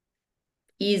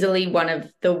easily one of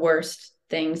the worst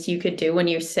things you could do when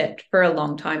you sit for a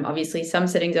long time. Obviously, some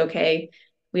sitting's okay.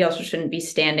 We also shouldn't be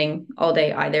standing all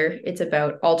day either. It's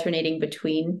about alternating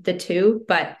between the two.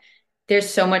 But there's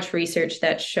so much research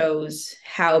that shows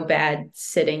how bad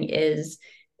sitting is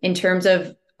in terms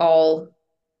of all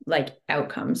like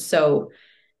outcomes. So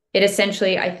it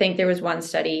essentially, I think there was one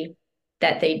study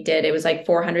that they did, it was like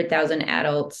 400,000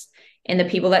 adults. And the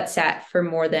people that sat for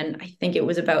more than, I think it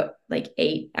was about like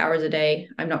 8 hours a day,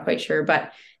 I'm not quite sure,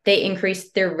 but they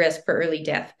increased their risk for early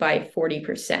death by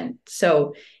 40%.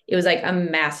 So it was like a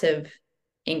massive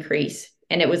increase.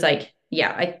 And it was like,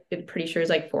 yeah, I'm pretty sure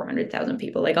it's like 400,000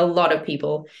 people, like a lot of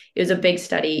people. It was a big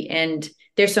study. And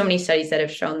there's so many studies that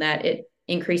have shown that it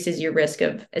increases your risk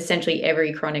of essentially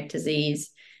every chronic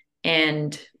disease,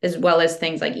 and as well as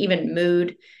things like even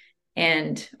mood.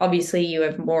 And obviously you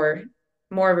have more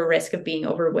of a risk of being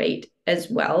overweight as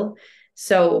well.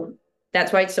 So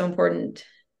that's why it's so important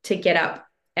to get up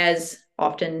as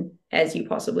often as you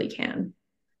possibly can.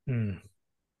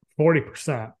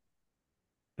 40%.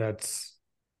 That's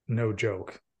no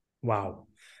joke. Wow.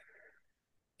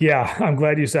 Yeah, I'm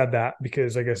glad you said that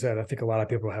because, like I said, I think a lot of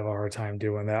people have a hard time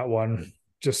doing that one.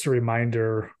 Just a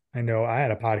reminder, I know I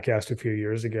had a podcast a few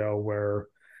years ago where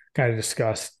kind of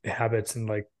discussed habits and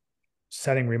like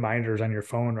setting reminders on your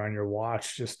phone or on your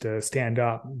watch just to stand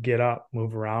up, get up,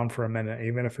 move around for a minute,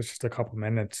 even if it's just a couple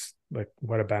minutes, like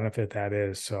what a benefit that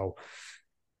is. So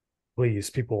please,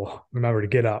 people, remember to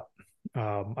get up.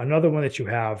 Another one that you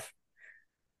have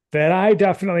that I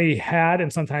definitely had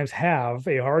and sometimes have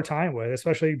a hard time with,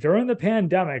 especially during the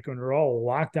pandemic when we're all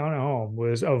locked down at home,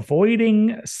 was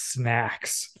avoiding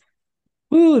snacks.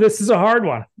 Ooh, this is a hard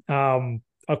one. I'll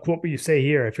quote what you say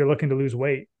here. If you're looking to lose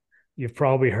weight, you've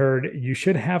probably heard you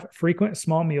should have frequent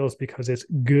small meals because it's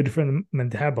good for the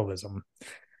metabolism.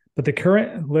 But the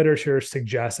current literature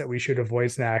suggests that we should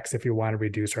avoid snacks if we want to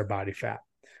reduce our body fat.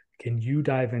 Can you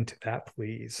dive into that,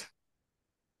 please?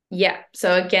 Yeah.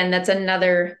 So again, that's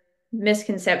another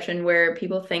misconception where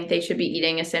people think they should be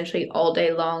eating essentially all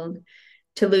day long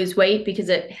to lose weight because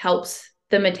it helps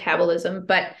the metabolism.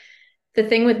 But the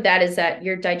thing with that is that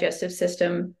your digestive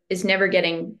system is never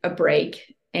getting a break,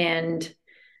 and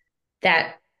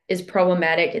that is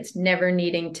problematic. It's never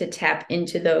needing to tap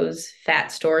into those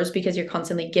fat stores because you're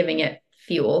constantly giving it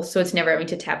fuel. So it's never having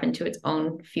to tap into its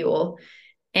own fuel.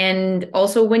 And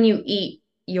also when you eat,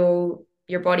 your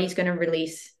body's going to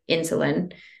release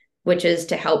insulin, which is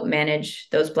to help manage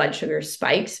those blood sugar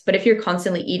spikes. But if you're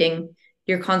constantly eating,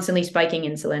 you're constantly spiking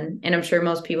insulin. And I'm sure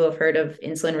most people have heard of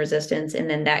insulin resistance, and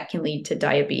then that can lead to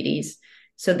diabetes.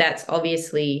 So that's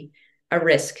obviously a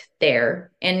risk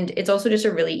there. And it's also just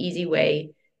a really easy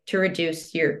way to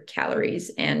reduce your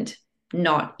calories and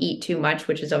not eat too much,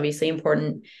 which is obviously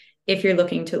important if you're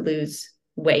looking to lose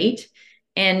weight.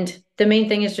 And the main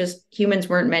thing is just humans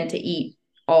weren't meant to eat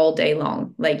all day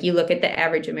long. Like you look at the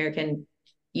average American,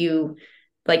 you,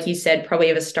 like you said, probably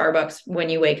have a Starbucks when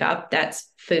you wake up.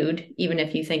 That's food. Even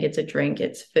if you think it's a drink,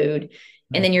 it's food.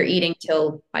 And then you're eating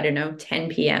till, I don't know, 10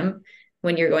 p.m.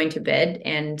 when you're going to bed.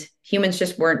 And humans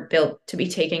just weren't built to be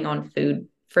taking on food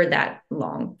for that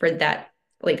long, for that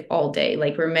like all day.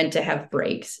 Like we're meant to have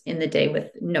breaks in the day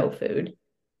with no food.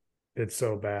 It's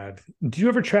so bad. Do you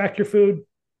ever track your food?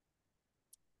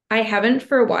 I haven't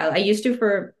for a while. I used to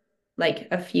for like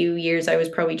a few years. I was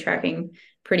probably tracking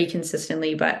pretty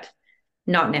consistently, but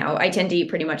not now. I tend to eat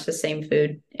pretty much the same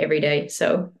food every day,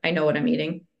 so I know what I'm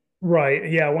eating.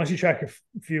 Right. Yeah. Once you track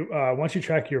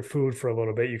your food for a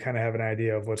little bit, you kind of have an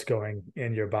idea of what's going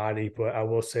in your body. But I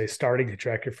will say, starting to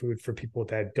track your food for people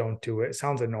that don't do it, it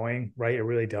sounds annoying, right? It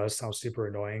really does sound super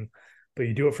annoying. But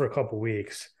you do it for a couple of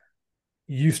weeks,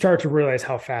 you start to realize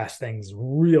how fast things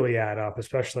really add up,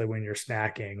 especially when you're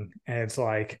snacking. And it's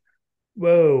like,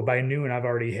 whoa, by noon, I've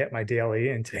already hit my daily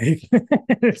intake.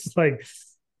 It's like,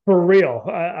 for real.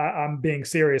 I'm being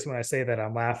serious when I say that.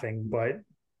 I'm laughing, but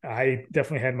I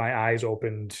definitely had my eyes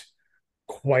opened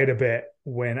quite a bit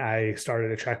when I started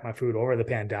to track my food over the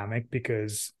pandemic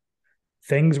because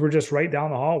things were just right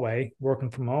down the hallway, working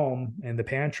from home in the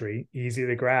pantry, easy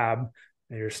to grab.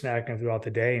 And you're snacking throughout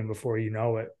the day. And before you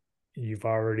know it, you've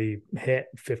already hit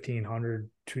 1,500,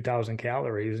 2,000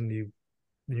 calories, and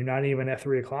you're not even at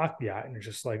 3 o'clock yet. And you're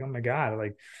just like, oh my God,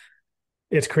 like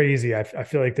it's crazy. I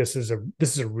feel like this is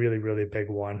a really, really big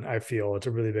one. I feel it's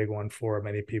a really big one for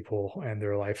many people and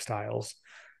their lifestyles.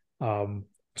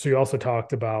 So you also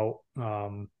talked about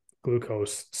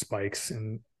glucose spikes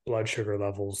and blood sugar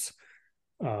levels.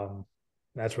 Um,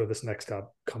 that's where this next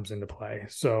step comes into play.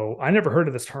 So I never heard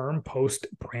of this term,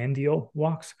 postprandial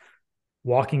walks.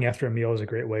 Walking after a meal is a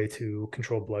great way to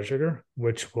control blood sugar,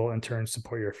 which will in turn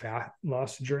support your fat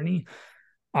loss journey.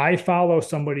 I follow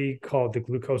somebody called the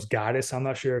Glucose Goddess. I'm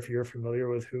not sure if you're familiar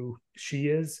with who she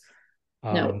is.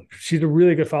 No. She's a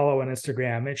really good follow on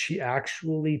Instagram, and she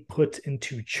actually puts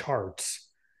into charts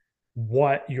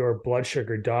what your blood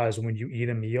sugar does when you eat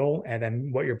a meal, and then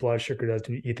what your blood sugar does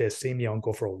when you eat that same meal and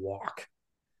go for a walk.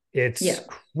 It's Yeah.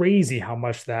 crazy how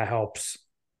much that helps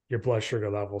your blood sugar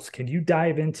levels. Can you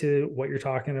dive into what you're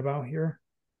talking about here?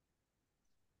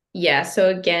 Yeah. So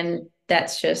again,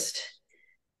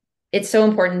 it's so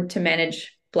important to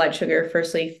manage blood sugar,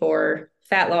 firstly for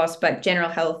fat loss, but general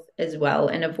health as well,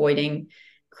 and avoiding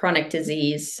chronic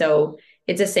disease. So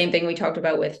it's the same thing we talked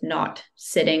about with not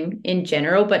sitting in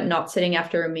general, but not sitting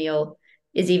after a meal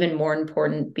is even more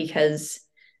important because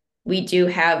we do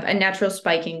have a natural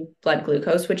spiking blood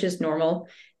glucose, which is normal,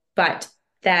 but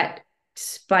that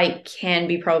spike can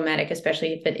be problematic,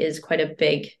 especially if it is quite a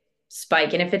big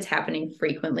spike and if it's happening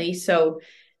frequently. So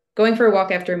going for a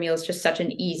walk after a meal is just such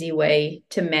an easy way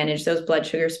to manage those blood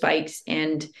sugar spikes.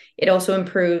 And it also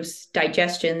improves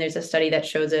digestion. There's a study that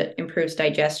shows it improves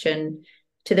digestion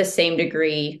to the same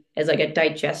degree as like a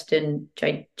digestion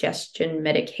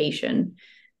medication.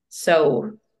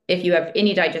 So if you have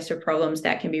any digestive problems,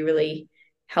 that can be really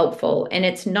helpful. And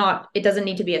it doesn't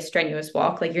need to be a strenuous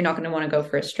walk. Like you're not going to want to go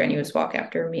for a strenuous walk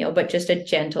after a meal, but just a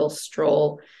gentle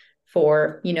stroll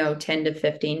for, 10 to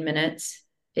 15 minutes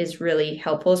is really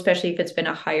helpful, especially if it's been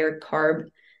a higher carb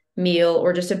meal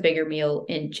or just a bigger meal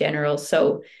in general.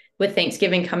 So with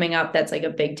Thanksgiving coming up, that's like a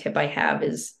big tip I have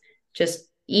is just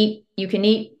you can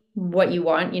eat what you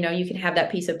want, you can have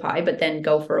that piece of pie, but then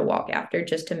go for a walk after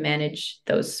just to manage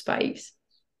those spikes.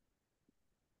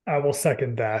 I will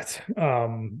second that.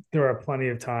 There are plenty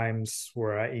of times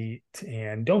where I eat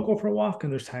and don't go for a walk,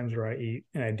 and there's times where I eat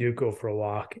and I do go for a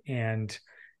walk. And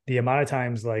the amount of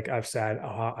times, like I've said,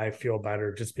 oh, I feel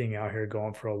better just being out here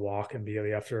going for a walk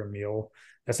immediately after a meal.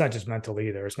 That's not just mental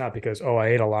either. It's not because, oh, I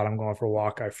ate a lot, I'm going for a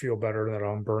walk, I feel better that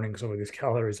I'm burning some of these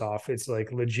calories off. It's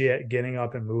like legit getting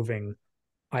up and moving.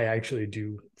 I actually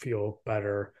do feel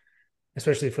better,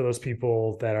 especially for those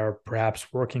people that are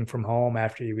perhaps working from home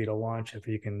after you eat a lunch. If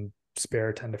you can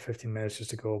spare 10 to 15 minutes just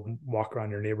to go walk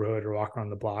around your neighborhood or walk around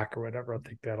the block or whatever, I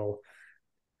think that'll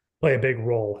play a big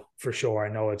role for sure.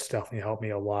 I know it's definitely helped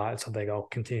me a lot. It's something I'll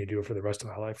continue to do for the rest of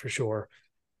my life for sure.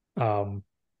 Um,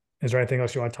 is there anything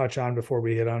else you want to touch on before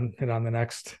we hit on the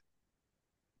next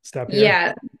step here?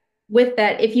 Yeah. With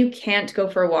that, if you can't go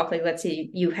for a walk, like let's say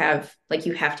you have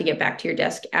to get back to your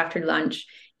desk after lunch,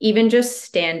 even just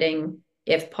standing,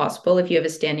 if possible, if you have a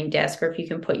standing desk or if you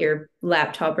can put your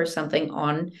laptop or something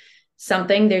on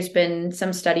something, there's been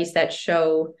some studies that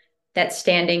show that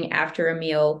standing after a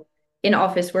meal in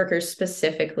office workers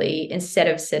specifically, instead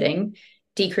of sitting,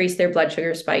 decrease their blood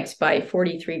sugar spikes by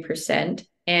 43%.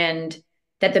 And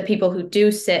that the people who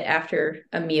do sit after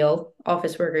a meal,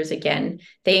 office workers again,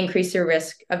 they increase their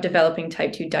risk of developing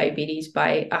type 2 diabetes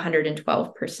by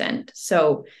 112%.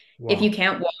 So if you Wow.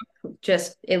 can't walk,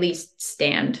 just at least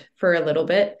stand for a little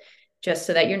bit, just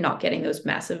so that you're not getting those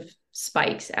massive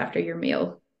spikes after your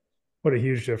meal. What a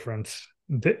huge difference.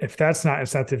 If that's not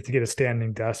incentive to get a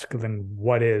standing desk, then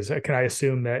what is? Can I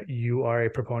assume that you are a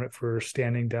proponent for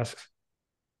standing desks?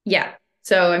 Yeah.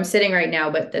 So I'm sitting right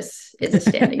now, but this is a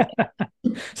standing.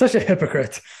 Such a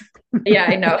hypocrite. Yeah,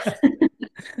 I know.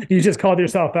 You just called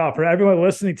yourself out for everyone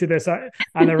listening to this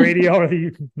on the radio. Or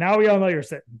now we all know you're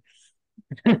sitting.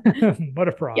 What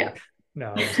a Yeah. fraud. No,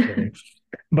 I'm just kidding.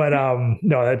 But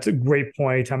no, that's a great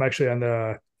point. I'm actually on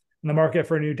the market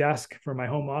for a new desk for my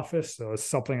home office, so it's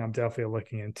something I'm definitely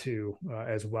looking into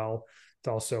as well. To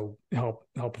also help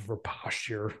for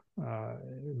posture.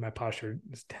 My posture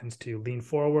tends to lean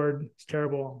forward. It's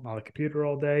terrible. I'm on the computer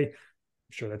all day. I'm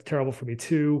sure that's terrible for me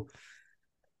too.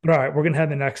 But all right, we're going to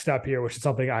have the next step here, which is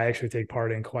something I actually take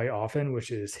part in quite often, which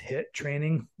is HIIT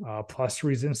training plus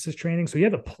resistance training. So you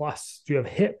have the plus, you have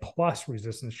HIIT plus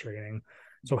resistance training.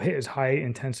 So HIIT is high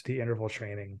intensity interval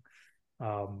training.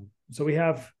 So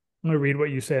I'm going to read what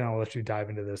you say and I'll let you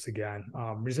dive into this again.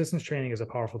 Resistance training is a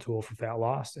powerful tool for fat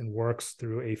loss and works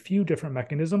through a few different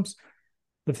mechanisms.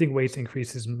 Lifting weights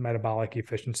increases metabolic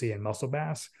efficiency and muscle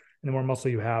mass. And the more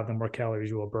muscle you have, the more calories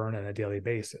you will burn on a daily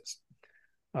basis.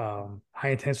 High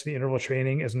intensity interval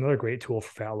training is another great tool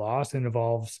for fat loss and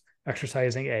involves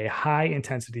exercising a high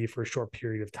intensity for a short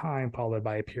period of time, followed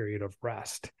by a period of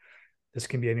rest. This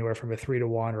can be anywhere from a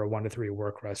 3-to-1 or a 1-to-3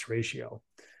 work rest ratio.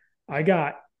 I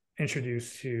got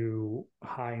introduced to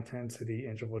high intensity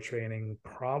interval training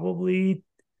probably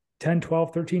 10,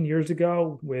 12, 13 years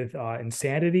ago with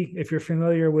Insanity. If you're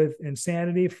familiar with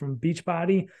Insanity from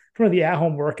Beachbody, from the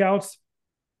at-home workouts,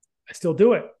 I still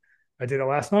do it. I did it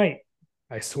last night.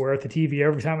 I swear at the TV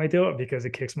every time I do it because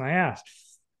it kicks my ass.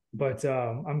 But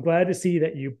I'm glad to see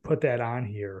that you put that on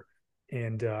here.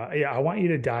 And I want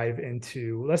you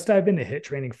to let's dive into HIIT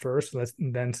training first. Let's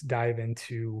then dive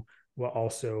into what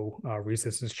also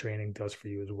resistance training does for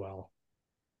you as well.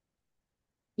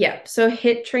 Yeah. So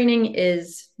HIIT training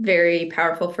is very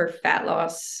powerful for fat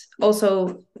loss,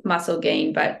 also muscle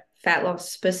gain, but fat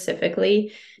loss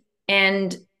specifically.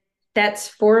 And that's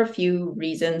for a few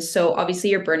reasons. So obviously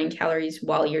you're burning calories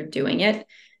while you're doing it,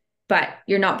 but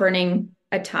you're not burning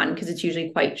a ton because it's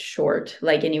usually quite short,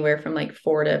 like anywhere from like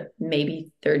 4 to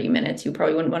maybe 30 minutes. You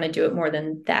probably wouldn't want to do it more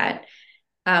than that.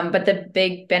 But the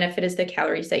big benefit is the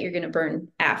calories that you're going to burn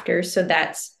after. So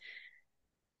that's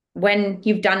when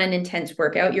you've done an intense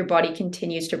workout, your body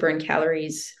continues to burn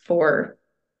calories for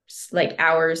like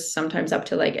hours, sometimes up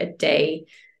to like a day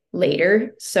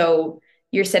later. So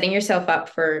you're setting yourself up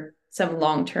for some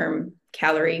long-term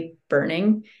calorie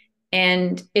burning.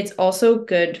 And it's also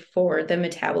good for the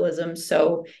metabolism.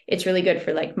 So it's really good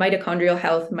for like mitochondrial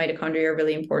health. Mitochondria are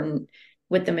really important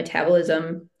with the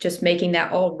metabolism, just making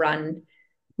that all run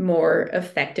more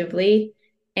effectively.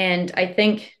 And I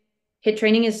think HIIT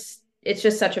training it's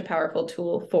just such a powerful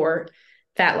tool for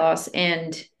fat loss,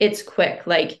 and it's quick.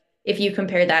 Like if you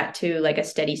compare that to like a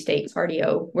steady state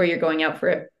cardio where you're going out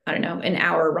for I don't know, an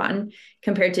hour run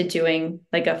compared to doing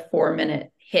like a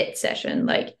 4-minute HIIT session,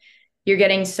 like you're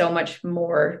getting so much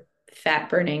more fat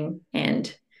burning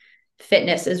and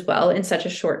fitness as well in such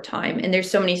a short time. And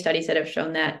there's so many studies that have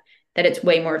shown that it's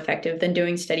way more effective than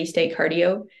doing steady state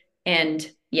cardio. And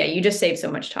yeah, you just save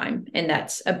so much time. And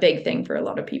that's a big thing for a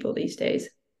lot of people these days.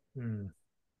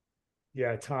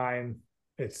 Yeah, time.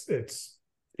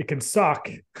 It can suck,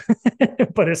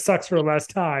 but it sucks for less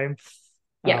time.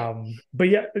 Yeah. But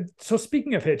yeah, so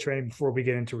speaking of HIIT training, before we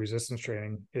get into resistance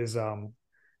training, is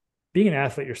being an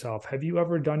athlete yourself, have you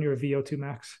ever done your VO2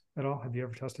 max at all? Have you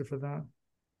ever tested for that?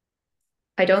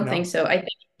 I don't No? think so. I think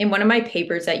in one of my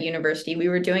papers at university, we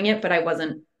were doing it, but I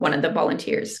wasn't one of the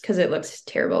volunteers because it looks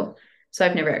terrible. So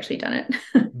I've never actually done it.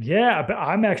 Yeah, but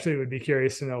I'm actually would be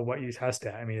curious to know what you test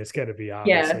at. I mean, it's got to be Yeah.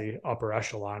 obviously upper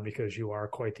echelon because you are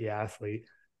quite the athlete.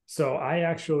 So I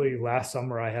actually last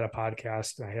summer I had a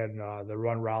podcast. I had the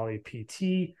Run Raleigh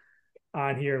PT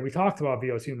on here. We talked about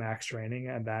VO2 max training,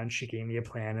 and then she gave me a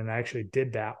plan, and I actually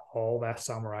did that all last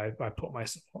summer. I put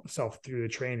myself through the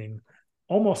training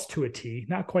almost to a T,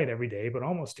 not quite every day, but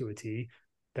almost to a T.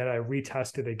 That I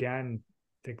retested again,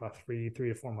 I think about 3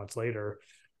 to 4 months later,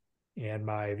 and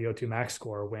my VO2 max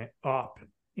score went up.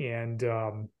 And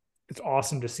it's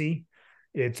awesome to see.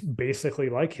 It's basically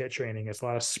like HIIT training. It's a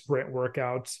lot of sprint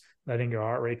workouts, letting your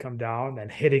heart rate come down, then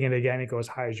hitting it again. It goes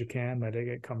as high as you can, letting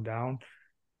it come down.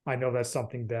 I know that's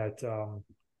something that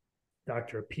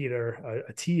Dr. Peter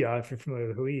Attia, if you're familiar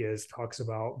with who he is, talks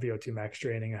about VO2 max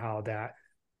training and how that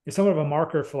is somewhat of a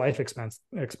marker for life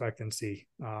expectancy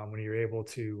when you're able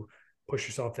to push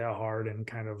yourself that hard and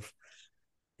kind of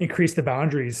increase the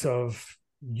boundaries of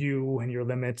you and your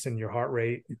limits and your heart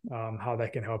rate, how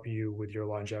that can help you with your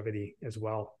longevity as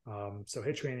well. So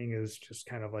HIIT training is just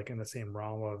kind of like in the same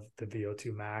realm of the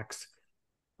VO2 max.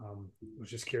 I was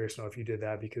just curious to know if you did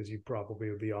that because you probably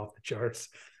would be off the charts.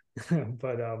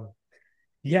 But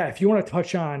yeah, if you want to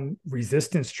touch on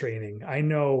resistance training, I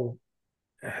know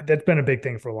that's been a big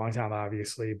thing for a long time,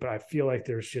 obviously, but I feel like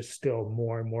there's just still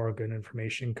more and more good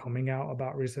information coming out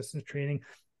about resistance training,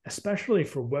 especially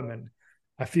for women.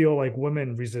 I feel like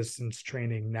women resistance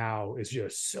training now is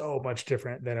just so much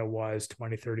different than it was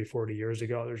 20, 30, 40 years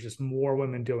ago. There's just more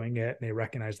women doing it and they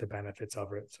recognize the benefits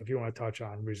of it. So if you want to touch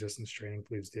on resistance training,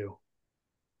 please do.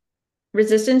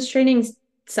 Resistance training is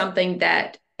something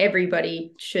that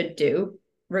everybody should do,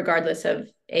 regardless of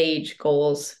age,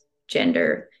 goals,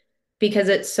 gender, because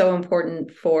it's so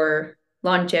important for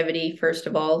longevity. First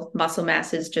of all, muscle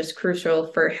mass is just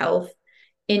crucial for health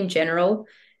in general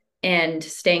and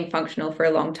staying functional for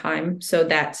a long time. So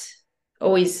that's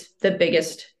always the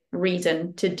biggest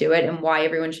reason to do it and why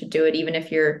everyone should do it, even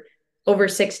if you're over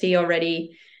 60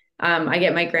 already. I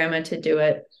get my grandma to do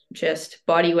it, just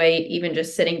body weight, even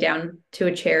just sitting down to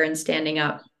a chair and standing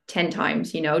up 10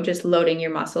 times, just loading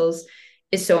your muscles.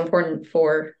 is so important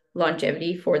for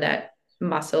longevity, for that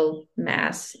muscle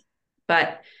mass.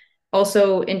 But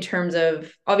also in terms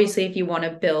of, obviously, if you want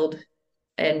to build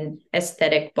an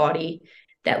aesthetic body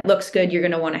that looks good, you're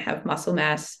going to want to have muscle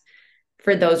mass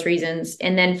for those reasons.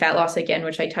 And then fat loss, again,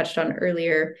 which I touched on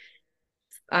earlier.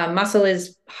 Muscle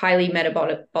is highly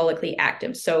metabolically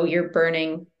active. So you're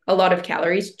burning a lot of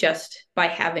calories just by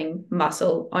having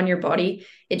muscle on your body.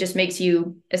 It just makes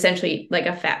you essentially like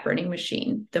a fat burning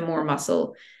machine, the more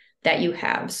muscle that you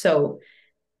have. So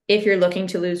if you're looking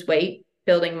to lose weight,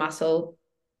 building muscle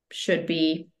should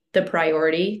be the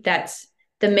priority. That's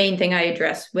the main thing I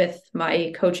address with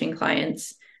my coaching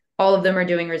clients. All of them are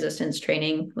doing resistance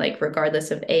training, like regardless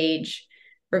of age,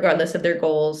 regardless of their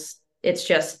goals. It's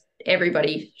just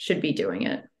everybody should be doing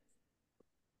it.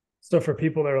 So for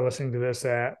people that are listening to this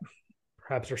that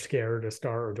perhaps are scared to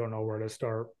start or don't know where to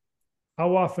start,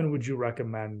 how often would you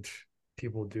recommend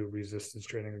people do resistance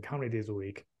training? Like how many days a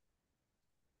week?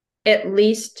 At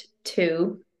least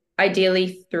two,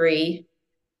 ideally three,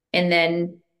 and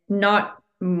then not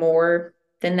more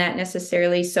than that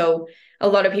necessarily. So a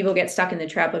lot of people get stuck in the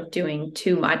trap of doing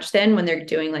too much then when they're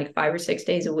doing like 5 or 6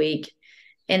 days a week,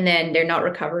 and then they're not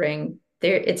recovering.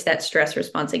 It's that stress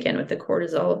response again with the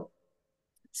cortisol.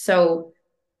 So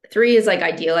three is like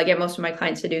ideal. I get most of my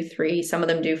clients to do three. Some of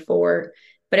them do four.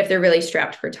 But if they're really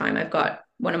strapped for time, I've got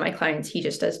one of my clients, he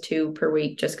just does 2 per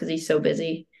week just because he's so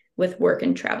busy with work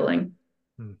and traveling.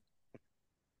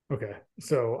 Okay.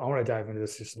 So I want to dive into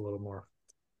this just a little more.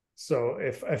 So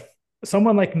if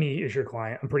someone like me is your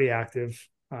client, I'm pretty active.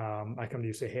 I come to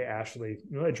you say, hey, Ashley,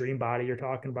 you know that dream body you're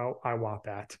talking about? I want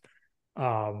that.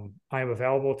 I am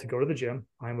available to go to the gym.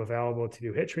 I'm available to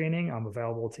do HIIT training. I'm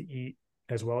available to eat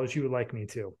as well as you would like me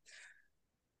to.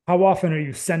 How often are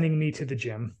you sending me to the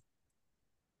gym?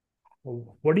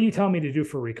 What do you tell me to do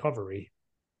for recovery?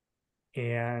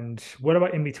 And what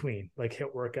about in between, like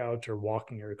HIIT workouts or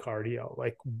walking or cardio?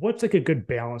 Like what's like a good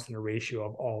balance and a ratio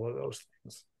of all of those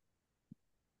things?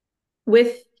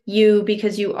 With you,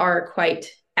 because you are quite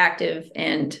active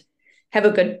and have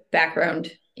a good background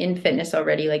in fitness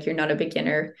already, like you're not a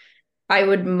beginner, I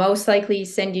would most likely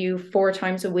send you 4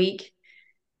 times a week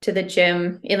to the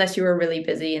gym, unless you were really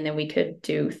busy, and then we could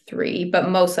do three. But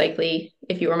most likely,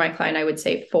 if you were my client, I would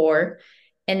say four.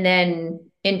 And then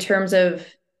in terms of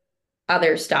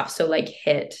other stuff, so like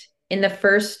HIIT, in the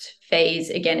first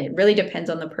phase, again, it really depends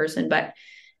on the person, but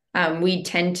we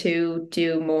tend to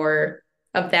do more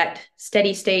of that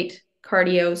steady state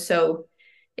cardio. So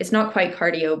it's not quite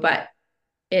cardio, but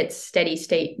it's steady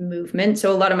state movement.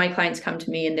 So a lot of my clients come to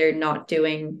me and they're not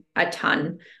doing a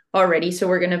ton already. So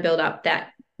we're going to build up that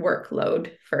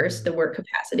workload first, the work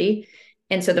capacity.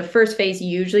 And so the first phase,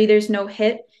 usually there's no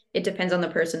HIIT. It depends on the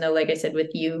person though. Like I said,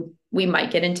 with you, we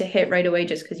might get into HIIT right away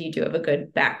just because you do have a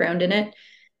good background in it.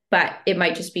 But it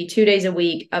might just be 2 days a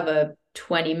week of a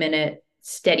 20-minute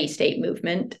steady state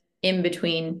movement in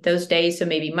between those days. So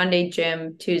maybe Monday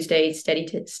gym, Tuesday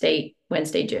steady state,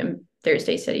 Wednesday gym,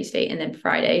 Thursday steady state, and then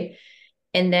Friday.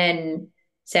 And then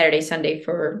Saturday, Sunday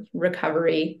for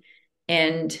recovery.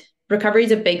 And recovery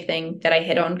is a big thing that I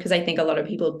hit on because I think a lot of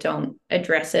people don't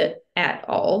address it at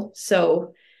all.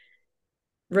 So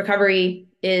recovery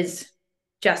is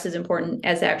just as important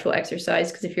as the actual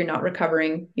exercise, because if you're not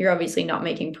recovering, you're obviously not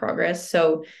making progress.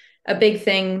 So a big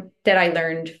thing that I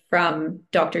learned from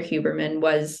Dr. Huberman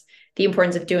was the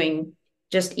importance of doing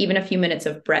just even a few minutes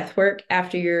of breath work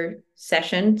after your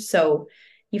session. So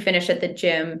you finish at the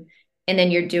gym and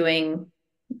then you're doing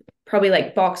probably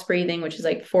like box breathing, which is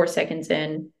like 4 seconds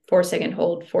in, 4 second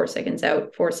hold, 4 seconds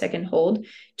out, 4 second hold,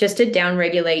 just to down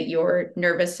regulate your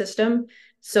nervous system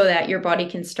so that your body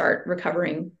can start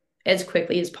recovering as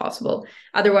quickly as possible.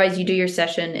 Otherwise, you do your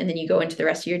session and then you go into the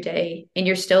rest of your day and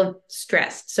you're still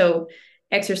stressed. So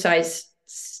exercise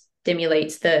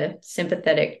stimulates the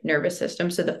sympathetic nervous system,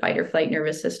 so the fight or flight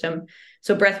nervous system.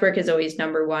 So breath work is always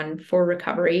number one for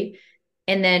recovery.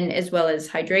 And then as well as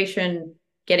hydration,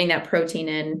 getting that protein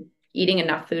in, eating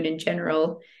enough food in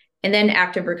general, and then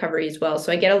active recovery as well.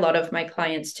 So I get a lot of my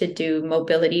clients to do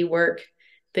mobility work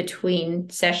between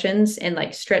sessions and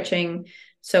like stretching.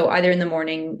 So either in the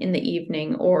morning, in the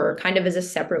evening, or kind of as a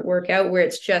separate workout where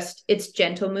it's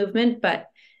gentle movement. But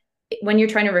when you're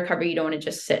trying to recover, you don't want to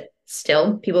just sit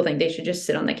still. People think they should just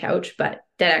sit on the couch, but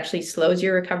that actually slows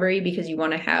your recovery because you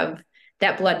want to have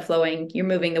that blood flowing. You're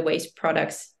moving the waste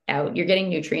products out. You're getting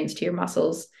nutrients to your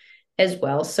muscles as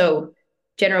well. So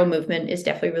general movement is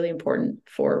definitely really important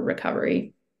for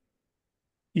recovery.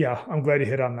 Yeah, I'm glad you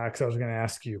hit on that because I was going to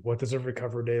ask you, what does a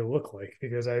recovery day look like?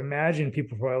 Because I imagine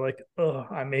people are probably like, oh,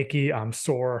 I'm achy, I'm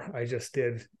sore. I just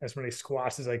did as many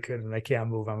squats as I could and I can't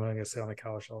move. I'm going to sit on the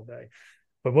couch all day.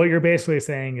 But what you're basically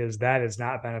saying is that is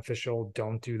not beneficial.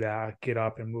 Don't do that. Get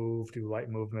up and move, do light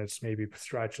movements, maybe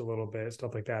stretch a little bit,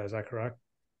 stuff like that. Is that correct?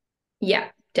 Yeah,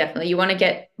 definitely. You want to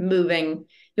get moving.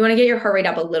 You want to get your heart rate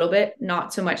up a little bit,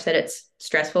 not so much that it's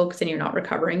stressful because then you're not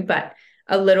recovering, but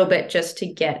a little bit just to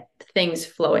get things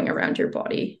flowing around your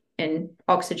body and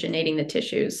oxygenating the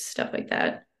tissues, stuff like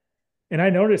that. And I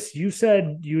noticed you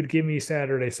said you would give me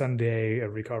Saturday, Sunday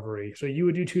of recovery. So you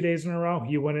would do 2 days in a row.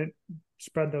 You wouldn't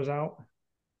spread those out.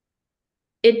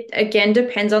 It again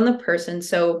depends on the person.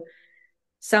 So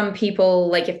some people,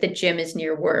 like if the gym is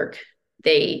near work,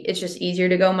 it's just easier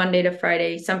to go Monday to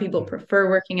Friday. Some people Mm-hmm. prefer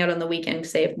working out on the weekend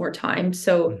because they have more time.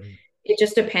 So Mm-hmm. it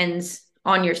just depends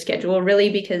on your schedule,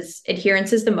 really, because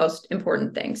adherence is the most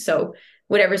important thing. So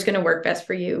whatever's going to work best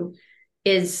for you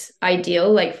is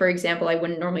ideal. Like, for example, I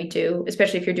wouldn't normally do,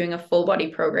 especially if you're doing a full body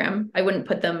program, I wouldn't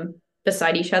put them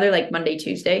beside each other like Monday,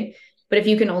 Tuesday. But if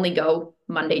you can only go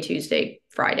Monday, Tuesday,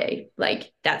 Friday,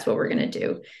 like that's what we're going to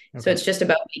do. So Okay. it's just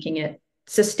about making it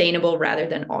sustainable rather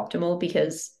than optimal,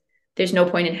 because there's no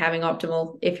point in having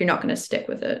optimal if you're not going to stick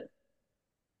with it.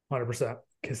 100%.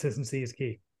 Consistency is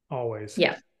key, always.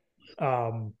 Yeah.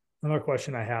 Another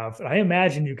question I have, I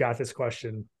imagine you got this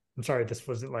question. I'm sorry, this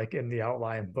wasn't like in the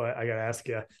outline, but I got to ask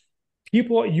you.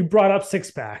 People, you brought up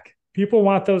six pack. People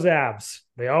want those abs.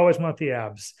 They always want the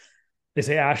abs. They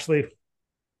say, Ashley,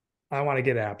 I want to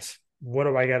get abs. What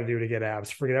do I got to do to get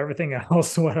abs? Forget everything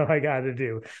else. What do I got to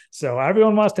do? So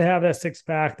everyone wants to have that six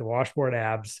pack, the washboard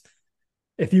abs.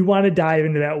 If you want to dive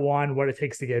into that, one, what it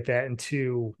takes to get that, and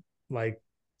two, like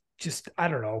just I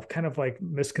don't know, kind of like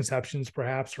misconceptions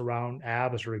perhaps around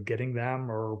abs or getting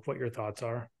them, or what your thoughts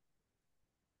are.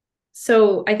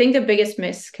 So I think the biggest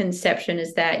misconception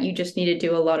is that you just need to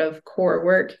do a lot of core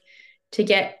work to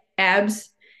get abs.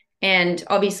 And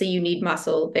obviously, you need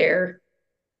muscle there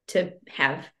to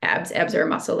have abs. Abs are a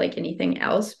muscle like anything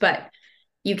else, but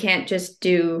you can't just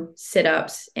do sit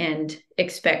ups and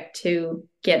expect to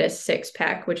get a six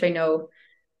pack, which I know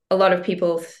a lot of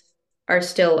people are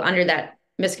still under that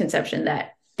misconception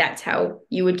that that's how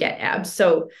you would get abs.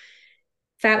 So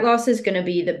fat loss is going to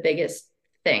be the biggest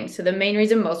thing. So the main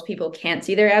reason most people can't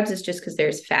see their abs is just because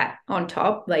there's fat on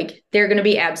top. Like there are going to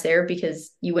be abs there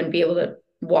because you wouldn't be able to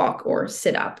walk or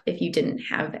sit up if you didn't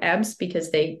have abs,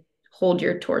 because they hold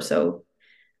your torso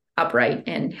upright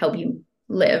and help you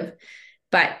live.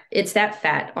 But it's that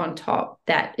fat on top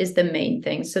that is the main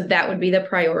thing. So that would be the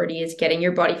priority, is getting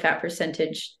your body fat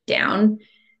percentage down.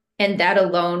 And that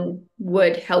alone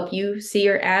would help you see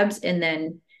your abs. And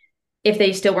then if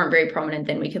they still weren't very prominent,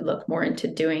 then we could look more into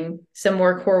doing some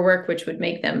more core work, which would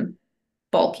make them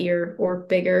bulkier or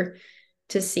bigger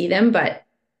to see them. But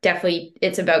definitely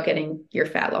it's about getting your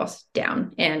fat loss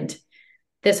down. And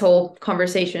this whole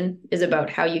conversation is about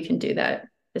how you can do that,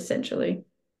 essentially.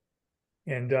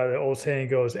 And the old saying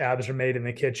goes, abs are made in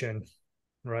the kitchen,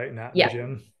 right? Not in the Yeah.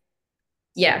 gym. So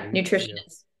Yeah. Nutrition yeah.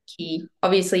 is key.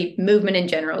 Obviously, movement in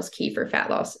general is key for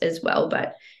fat loss as well,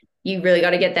 but you really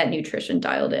got to get that nutrition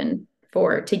dialed in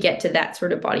for to get to that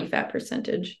sort of body fat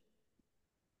percentage.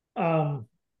 Um,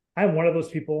 I'm one of those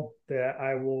people that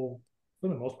I will, for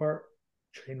the most part,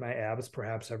 train my abs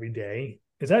perhaps every day.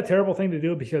 Is that a terrible thing to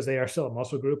do because they are still a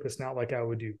muscle group? It's not like I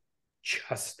would do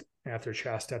chest after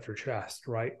chest after chest,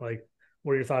 right? Like,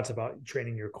 what are your thoughts about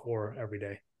training your core every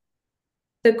day?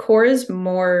 The core is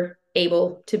more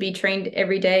able to be trained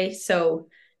every day. So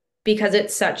because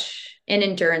it's such an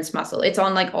endurance muscle, it's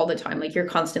on like all the time. Like you're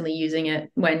constantly using it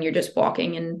when you're just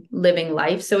walking and living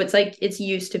life. So it's like it's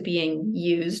used to being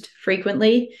used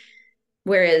frequently.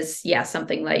 Whereas, yeah,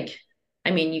 something like, I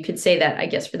mean, you could say that, I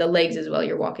guess, for the legs as well,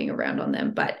 you're walking around on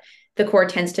them, but the core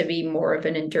tends to be more of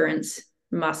an endurance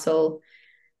muscle.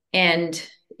 And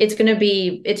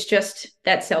it's just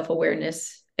that self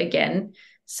awareness again.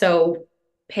 So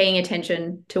paying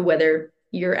attention to whether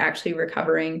you're actually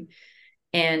recovering.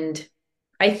 And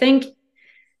I think,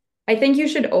 I think you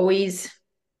should always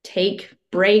take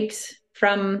breaks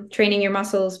from training your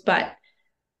muscles, but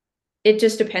it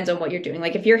just depends on what you're doing.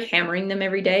 Like if you're hammering them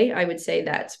every day, I would say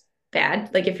that's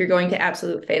bad. Like if you're going to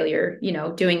absolute failure,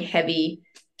 doing heavy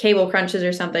cable crunches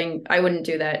or something, I wouldn't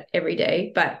do that every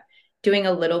day, but doing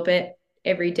a little bit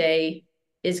every day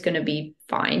is going to be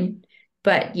fine.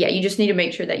 But yeah, you just need to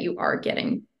make sure that you are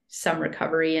getting some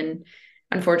recovery. And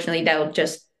unfortunately,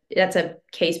 that's a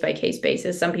case by case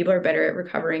basis. Some people are better at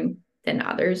recovering than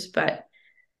others, but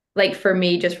like for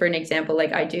me, just for an example,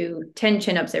 like I do 10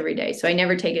 chin-ups every day. So I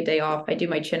never take a day off. I do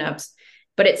my chin-ups,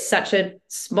 but it's such a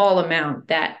small amount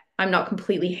that I'm not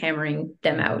completely hammering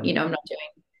them out. Mm-hmm. I'm not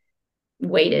doing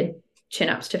weighted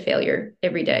chin-ups to failure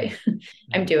every day.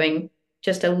 I'm Mm-hmm. doing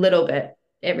just a little bit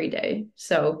every day.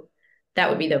 So that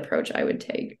would be the approach I would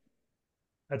take.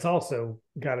 That's also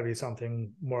got to be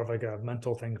something more of like a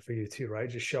mental thing for you too, right?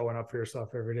 Just showing up for yourself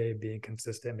every day, being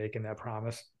consistent, making that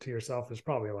promise to yourself. There's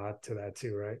probably a lot to that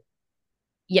too, right?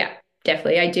 Yeah,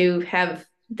 definitely. I do have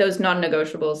those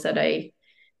non-negotiables that I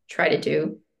try to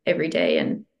do every day.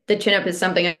 And the chin up is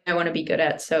something I want to be good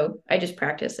at. So I just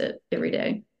practice it every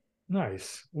day.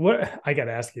 Nice. What I got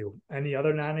to ask you, any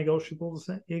other non-negotiables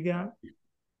that you got?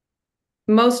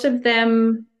 Most of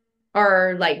them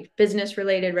are like business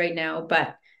related right now,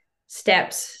 but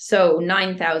steps. So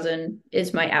 9,000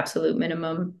 is my absolute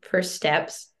minimum for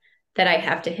steps that I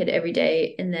have to hit every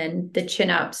day. And then the chin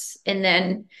ups. And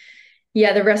then,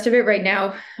 yeah, the rest of it right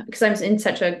now, because I'm in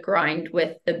such a grind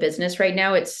with the business right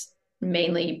now, it's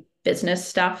mainly business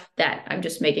stuff that I'm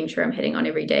just making sure I'm hitting on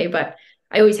every day. But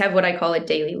I always have what I call a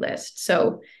daily list.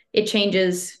 So it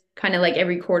changes kind of like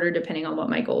every quarter depending on what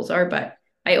my goals are. But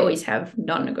I always have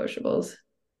non-negotiables.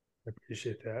 I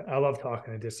appreciate that. I love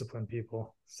talking to disciplined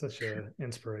people. Such an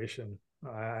inspiration.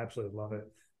 I absolutely love it.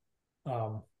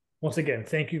 Um, Once again,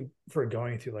 thank you for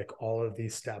going through like all of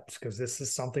these steps because this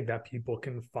is something that people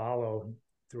can follow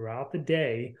throughout the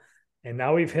day. And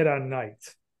now we've hit on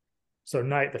night. So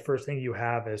night, the first thing you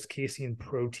have is casein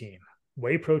protein.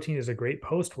 Whey protein is a great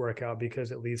post-workout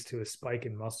because it leads to a spike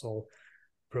in muscle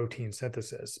protein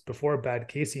synthesis. Before bed,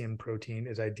 casein protein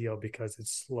is ideal because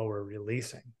it's slower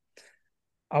releasing.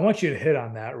 I want you to hit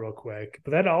on that real quick,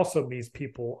 but that also means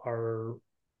people are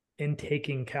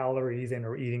intaking calories and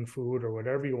or eating food or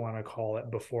whatever you want to call it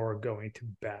before going to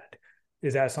bed.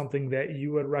 Is that something that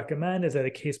you would recommend? Is that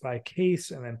a case by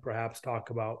case? And then perhaps talk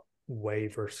about whey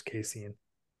versus casein.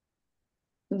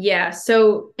 Yeah.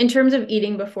 So in terms of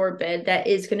eating before bed, that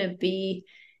is going to be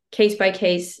case by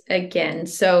case again.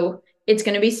 So it's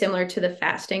going to be similar to the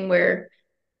fasting where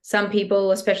some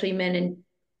people, especially men and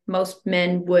most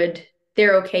men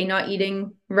they're okay not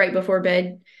eating right before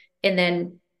bed. And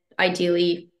then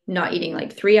ideally not eating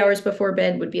like 3 hours before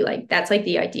bed would be like, that's like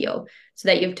the ideal so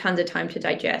that you have tons of time to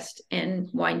digest and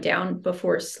wind down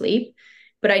before sleep.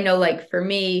 But I know like for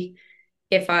me,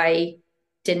 if I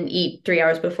didn't eat 3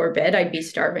 hours before bed, I'd be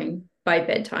starving by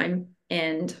bedtime.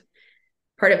 And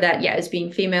part of that, yeah, is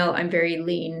being female. I'm very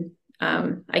lean.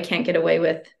 I can't get away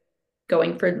with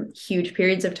going for huge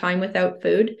periods of time without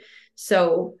food.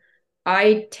 So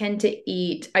I tend to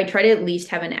eat, I try to at least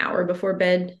have an hour before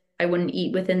bed. I wouldn't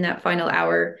eat within that final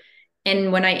hour.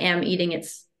 And when I am eating,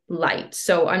 it's light.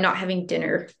 So I'm not having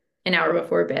dinner an hour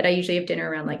before bed. I usually have dinner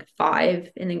around like 5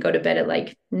 and then go to bed at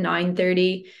like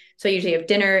 9:30. So I usually have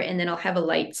dinner and then I'll have a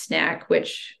light snack,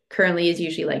 which currently is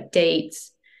usually like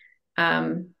dates,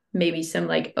 maybe some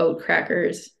like oat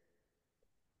crackers.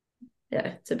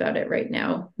 Yeah, it's about it right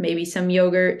now. Maybe some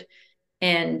yogurt.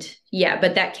 And yeah,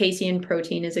 but that casein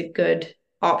protein is a good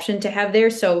option to have there.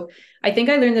 So I think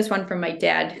I learned this one from my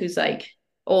dad, who's like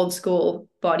old school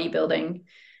bodybuilding.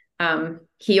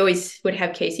 He always would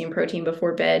have casein protein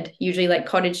before bed. Usually like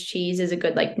cottage cheese is a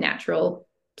good like natural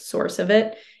source of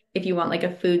it if you want like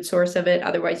a food source of it.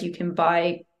 Otherwise you can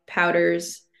buy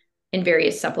powders and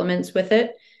various supplements with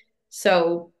it.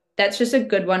 So that's just a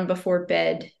good one before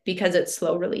bed because it's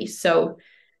slow release. So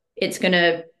it's going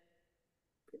to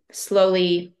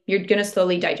you're going to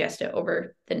slowly digest it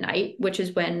over the night, which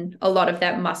is when a lot of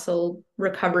that muscle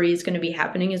recovery is going to be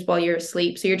happening is while you're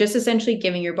asleep. So you're just essentially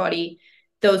giving your body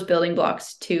those building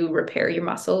blocks to repair your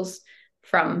muscles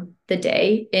from the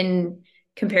day in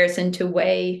comparison to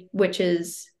whey,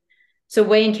 so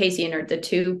whey and casein are the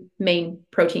two main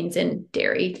proteins in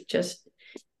dairy, just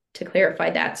to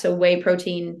clarify that. So whey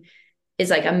protein is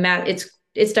like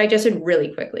it's digested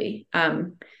really quickly.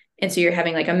 And so you're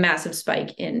having like a massive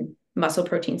spike in muscle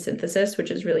protein synthesis,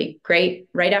 which is really great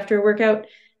right after a workout.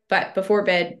 But before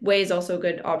bed, whey is also a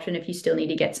good option if you still need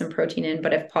to get some protein in.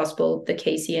 But if possible, the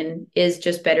casein is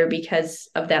just better because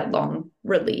of that long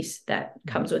release that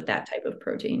comes with that type of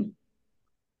protein.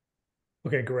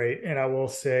 Okay, great. And I will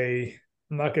say,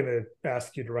 I'm not going to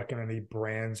ask you to recommend any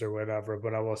brands or whatever,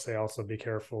 but I will say also be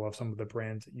careful of some of the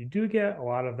brands that you do get. A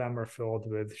lot of them are filled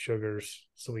with sugars,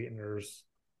 sweeteners,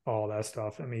 all that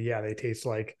stuff. I mean, yeah, they taste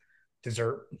like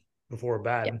dessert before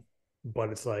bed, Yeah. but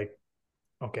it's like,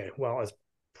 okay, well, it's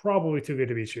probably too good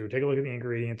to be true. Take a look at the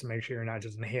ingredients to make sure you're not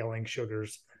just inhaling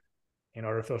sugars and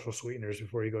artificial sweeteners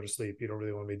before you go to sleep. You don't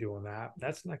really want to be doing that.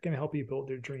 That's not going to help you build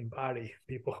your dream body,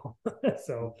 people.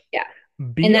 So Yeah.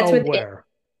 be And that's with aware.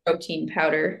 protein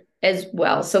powder as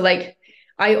well. So like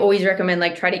I always recommend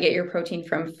like try to get your protein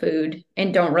from food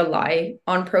and don't rely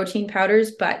on protein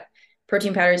powders, but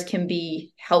protein powders can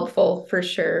be helpful for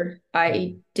sure.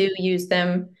 I do use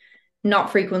them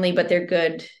not frequently, but they're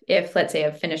good if let's say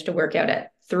I've finished a workout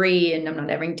at 3 and I'm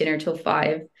not having dinner till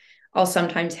 5, I'll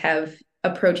sometimes have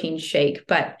a protein shake.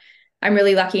 But I'm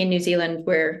really lucky in New Zealand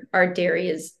where our dairy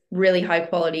is really high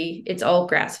quality. It's all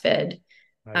grass fed.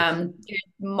 Nice. There's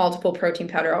multiple protein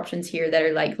powder options here that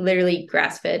are like literally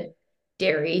grass fed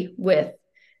dairy with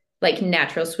like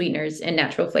natural sweeteners and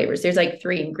natural flavors. There's like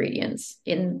 3 ingredients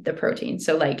in the protein.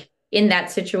 So like in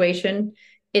that situation,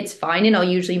 it's fine. And I'll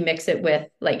usually mix it with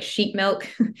like sheep milk,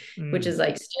 which Mm. is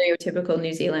like stereotypical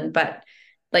New Zealand, but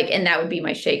like, and that would be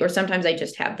my shake. Or sometimes I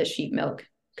just have the sheep milk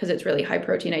because it's really high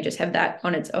protein. I just have that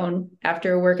on its own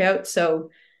after a workout. So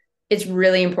it's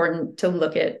really important to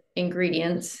look at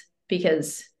ingredients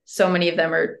because so many of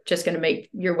them are just going to make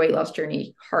your weight loss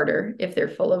journey harder if they're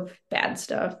full of bad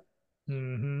stuff.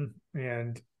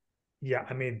 And yeah,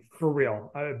 I mean, for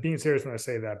real, being serious when I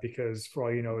say that, because for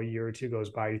all you know, a year or two goes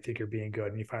by, you think you're being good,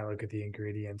 and you finally look at the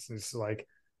ingredients, and it's like,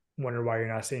 wonder why you're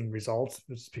not seeing results.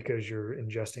 It's because you're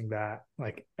ingesting that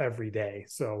like every day.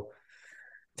 So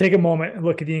take a moment and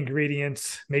look at the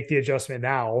ingredients, make the adjustment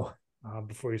now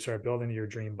before you start building your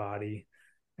dream body.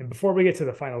 And before we get to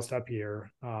the final step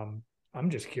here, I'm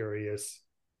just curious,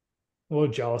 a little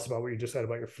jealous about what you just said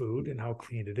about your food and how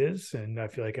clean it is. And I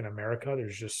feel like in America,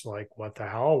 there's just like, what the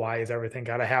hell? Why is everything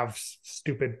got to have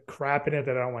stupid crap in it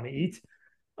that I don't want to eat?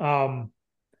 Um,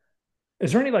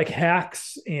 is there any like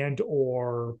hacks and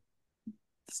or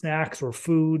snacks or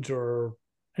foods or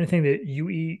anything that you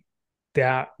eat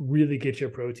that really get your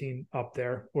protein up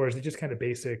there? Or is it just kind of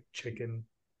basic chicken,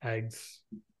 eggs,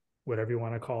 whatever you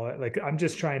want to call it? Like, I'm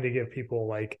just trying to give people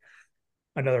like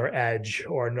another edge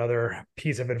or another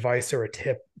piece of advice or a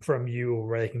tip from you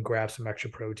where they can grab some extra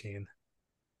protein.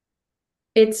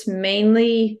 It's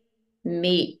mainly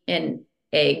meat and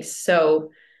eggs.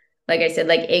 So, like I said,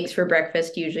 like eggs for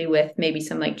breakfast, usually with maybe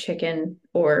some like chicken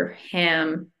or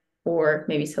ham or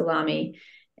maybe salami.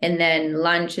 And then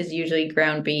lunch is usually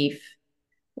ground beef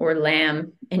or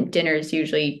lamb, and dinner is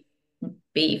usually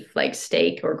beef, like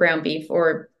steak or ground beef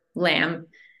or lamb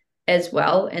as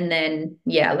well. And then,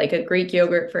 yeah, like a Greek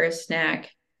yogurt for a snack,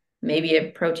 maybe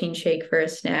a protein shake for a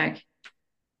snack.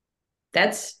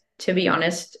 That's, to be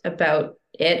honest, about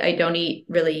it. I don't eat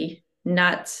really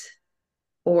nuts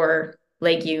or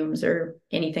legumes or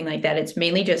anything like that. It's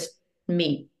mainly just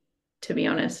meat, to be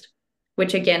honest,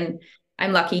 which again,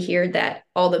 I'm lucky here that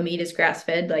all the meat is grass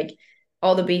fed. Like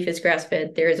all the beef is grass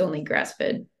fed. There is only grass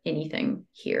fed anything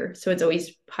here. So it's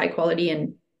always high quality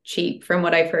and cheap from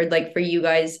what I've heard. Like for you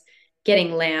guys,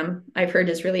 getting lamb, I've heard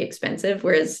is really expensive,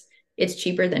 whereas it's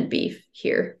cheaper than beef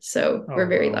here. So Oh, we're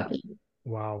very wow. lucky.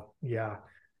 Wow. Yeah.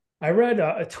 I read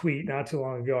a tweet not too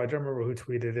long ago. I don't remember who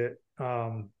tweeted it.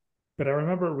 But I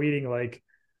remember reading like,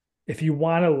 if you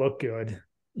want to look good,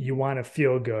 you want to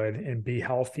feel good and be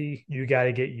healthy, you got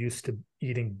to get used to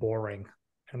eating boring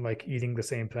and like eating the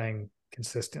same thing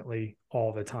consistently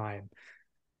all the time.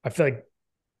 I feel like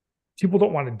people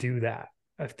don't want to do that.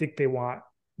 I think they want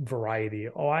variety.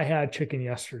 Oh, I had chicken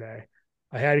yesterday.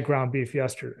 I had ground beef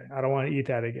yesterday. I don't want to eat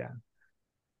that again.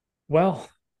 Well,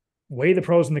 weigh the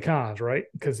pros and the cons, right?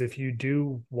 Because if you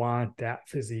do want that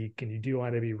physique and you do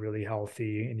want to be really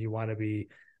healthy and you want to be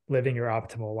living your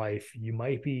optimal life, you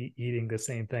might be eating the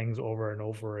same things over and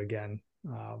over again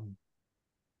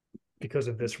because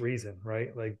of this reason, right?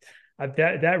 Like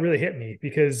that really hit me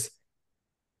because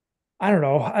I don't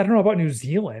know about New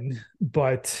Zealand,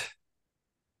 but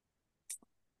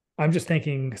I'm just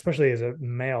thinking, especially as a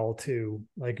male too,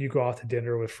 like you go out to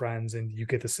dinner with friends and you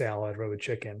get the salad or the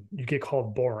chicken, you get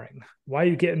called boring. Why are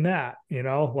you getting that? You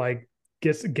know, like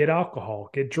get alcohol,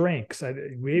 get drinks. We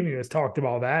haven't even talked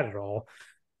about that at all.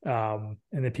 And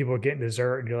then people are getting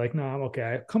dessert and you're like, no, I'm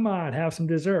okay. Come on, have some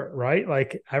dessert, right?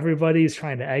 Like everybody's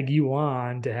trying to egg you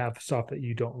on to have stuff that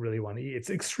you don't really want to eat. It's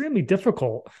extremely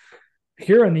difficult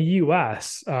here in the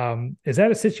US. Is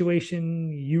that a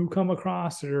situation you come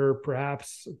across, or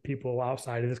perhaps people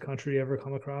outside of this country ever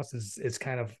come across? Is it's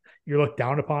kind of you're looked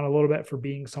down upon a little bit for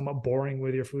being somewhat boring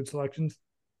with your food selections?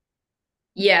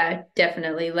 Yeah,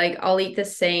 definitely. Like I'll eat the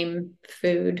same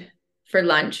food for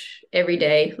lunch every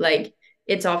day. Like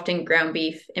it's often ground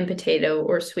beef and potato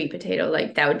or sweet potato.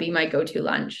 Like that would be my go-to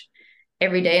lunch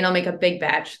every day. And I'll make a big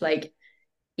batch. Like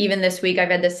even this week,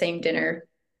 I've had the same dinner,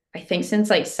 I think since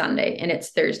like Sunday and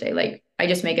it's Thursday. Like I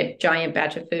just make a giant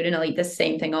batch of food and I'll eat the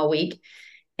same thing all week.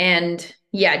 And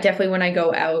yeah, definitely when I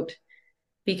go out,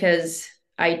 because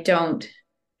I don't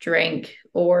drink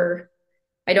or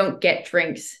I don't get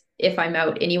drinks if I'm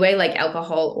out anyway, like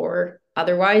alcohol or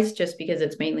otherwise, just because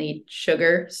it's mainly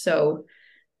sugar. So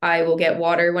I will get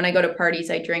water. When I go to parties,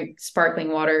 I drink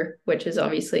sparkling water, which is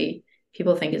obviously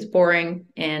people think is boring.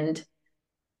 And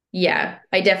yeah,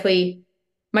 I definitely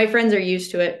my friends are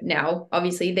used to it now.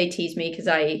 Obviously, they tease me because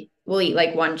I will eat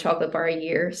like one chocolate bar a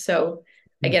year. So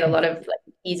I get a lot of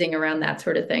like teasing around that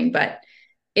sort of thing. But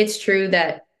it's true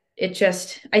that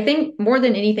I think more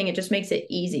than anything, it just makes it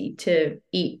easy to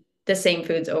eat the same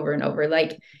foods over and over.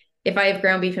 Like if I have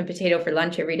ground beef and potato for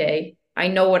lunch every day, I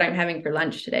know what I'm having for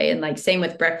lunch today. And like same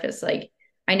with breakfast, like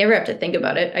I never have to think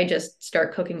about it. I just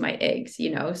start cooking my eggs, you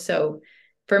know? So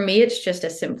for me, it's just a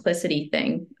simplicity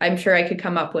thing. I'm sure I could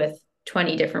come up with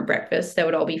 20 different breakfasts that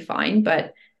would all be fine,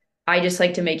 but I just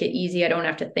like to make it easy. I don't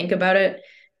have to think about it.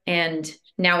 And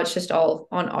now it's just all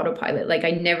on autopilot. Like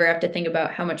I never have to think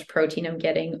about how much protein I'm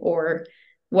getting or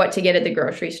what to get at the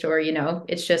grocery store, you know.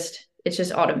 It's just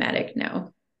automatic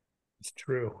now. It's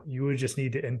true. You would just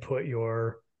need to input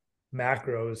your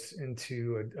macros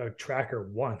into a tracker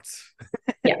once.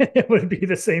 Yeah, It would be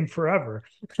the same forever.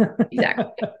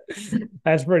 exactly.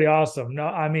 That's pretty awesome. No,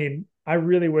 I mean, I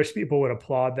really wish people would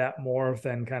applaud that more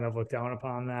than kind of look down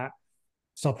upon that.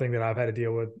 Something that I've had to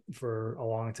deal with for a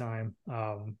long time.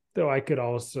 Though I could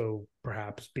also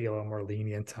perhaps be a little more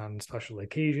lenient on special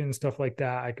occasions, stuff like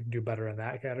that. I could do better in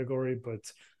that category, but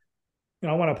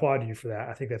I want to applaud you for that.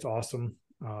 I think that's awesome.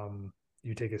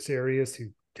 You take it serious.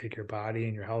 You take your body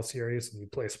and your health serious, and you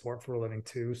play sport for a living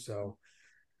too. So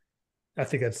I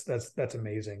think that's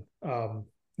amazing.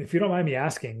 If you don't mind me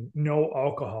asking, no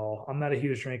alcohol. I'm not a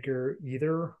huge drinker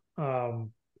either.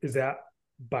 Is that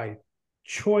by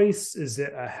choice? Is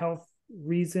it a health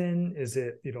reason? Is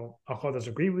it, alcohol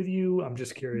doesn't agree with you? I'm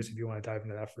just curious if you want to dive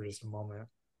into that for just a moment.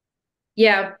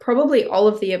 Yeah, probably all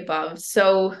of the above.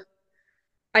 So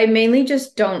I mainly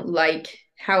just don't like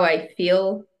how I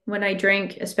feel when I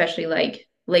drink, especially like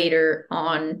later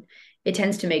on. It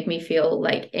tends to make me feel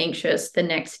like anxious the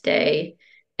next day.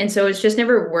 And so it's just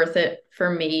never worth it for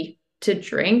me to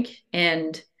drink.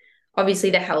 And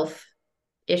obviously the health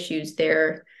issues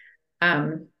there,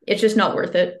 it's just not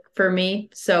worth it for me.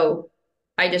 So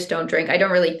I just don't drink. I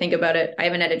don't really think about it. I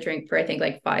haven't had a drink for I think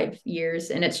like 5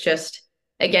 years. And it's just,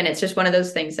 again, it's just one of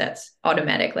those things that's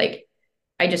automatic. Like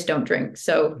I just don't drink.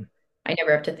 So I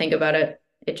never have to think about it.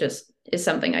 It just is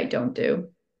something I don't do.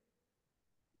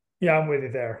 Yeah, I'm with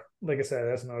you there. Like I said,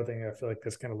 that's another thing I feel like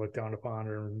that's kind of looked down upon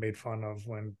or made fun of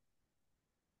when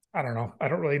I don't know. I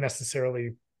don't really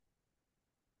necessarily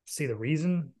see the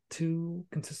reason to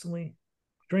consistently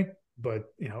drink, but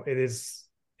it is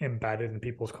embedded in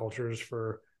people's cultures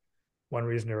for one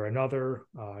reason or another,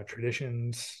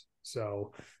 traditions.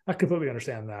 So I completely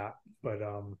understand that. But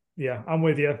yeah, I'm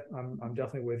with you. I'm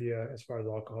definitely with you as far as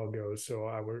alcohol goes. So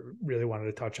I would really wanted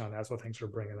to touch on that. So thanks for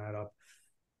bringing that up.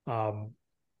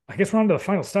 I guess we're on to the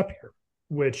final step here,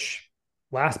 which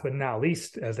last but not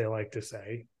least, as they like to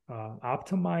say,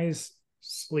 optimize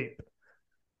sleep.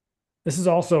 This is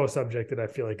also a subject that I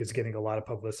feel like is getting a lot of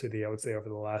publicity, I would say, over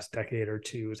the last decade or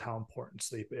two, is how important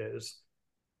sleep is.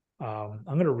 I'm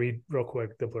going to read real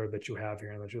quick the blurb that you have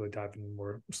here and let you really dive into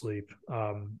more sleep.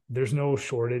 There's no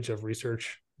shortage of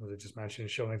research, as I just mentioned,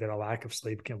 showing that a lack of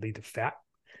sleep can lead to fat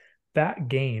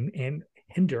gain and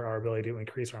hinder our ability to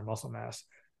increase our muscle mass.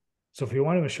 So if we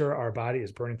want to ensure our body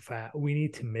is burning fat, we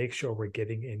need to make sure we're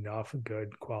getting enough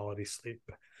good quality sleep.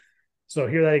 So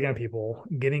hear that again, people.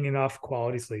 Getting enough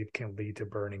quality sleep can lead to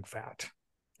burning fat.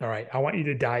 All right. I want you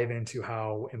to dive into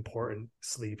how important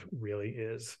sleep really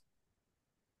is.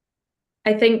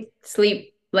 I think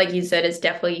sleep, like you said, is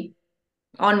definitely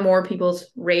on more people's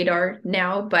radar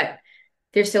now, but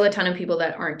there's still a ton of people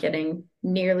that aren't getting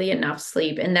nearly enough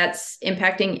sleep, and that's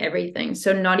impacting everything.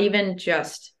 So not even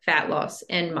just fat loss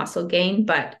and muscle gain,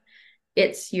 but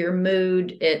it's your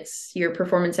mood, it's your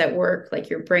performance at work, like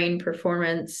your brain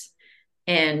performance,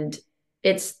 and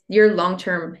it's your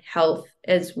long-term health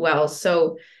as well.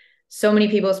 So many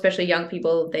people, especially young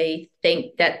people, they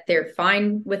think that they're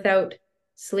fine without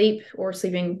sleep or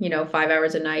sleeping, 5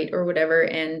 hours a night or whatever.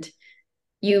 And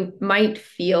you might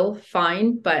feel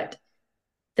fine, but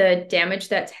the damage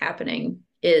that's happening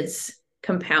is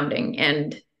compounding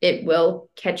and it will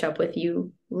catch up with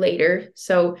you later.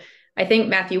 So I think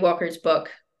Matthew Walker's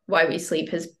book, Why We Sleep,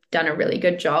 has done a really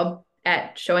good job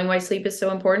at showing why sleep is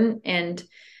so important. And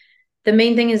the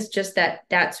main thing is just that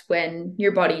that's when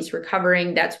your body's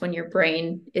recovering. That's when your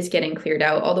brain is getting cleared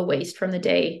out. All the waste from the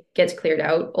day gets cleared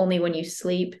out only when you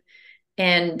sleep.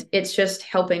 And it's just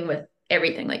helping with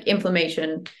everything like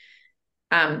inflammation.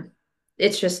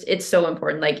 It's so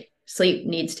important. Like sleep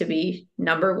needs to be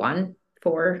number one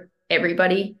for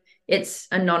everybody. It's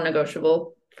a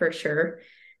non-negotiable for sure.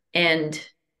 And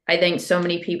I think so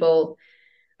many people,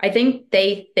 I think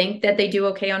they think that they do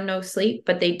okay on no sleep,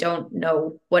 but they don't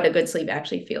know what a good sleep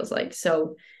actually feels like.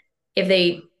 So if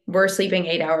they were sleeping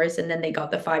 8 hours and then they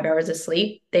got the 5 hours of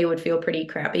sleep, they would feel pretty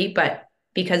crappy. But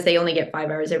because they only get 5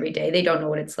 hours every day, they don't know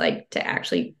what it's like to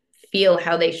actually feel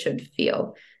how they should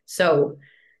feel. So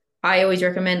I always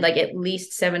recommend like at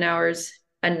least 7 hours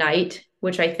a night,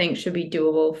 which I think should be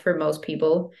doable for most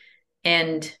people.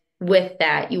 And with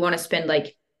that, you want to spend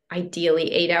like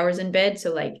ideally 8 hours in bed.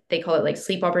 So like they call it like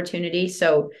sleep opportunity.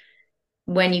 So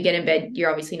when you get in bed, you're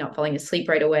obviously not falling asleep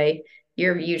right away.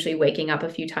 You're usually waking up a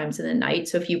few times in the night.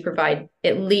 So if you provide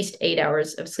at least 8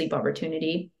 hours of sleep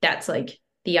opportunity, that's like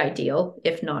the ideal,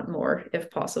 if not more, if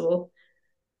possible.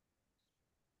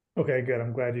 Okay, good.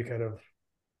 I'm glad you kind of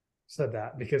said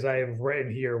that because I have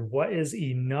written here what is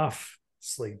enough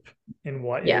sleep and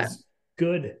what Yeah. is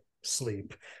good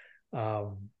sleep.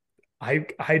 Um, I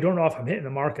don't know if I'm hitting the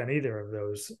mark on either of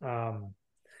those.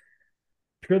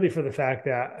 Purely for the fact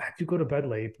that I do go to bed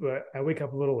late, but I wake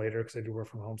up a little later because I do work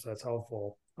from home, so that's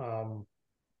helpful.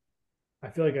 I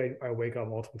feel like I wake up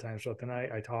multiple times throughout the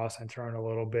night. I toss and turn a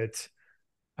little bit.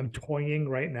 I'm toying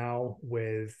right now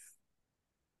with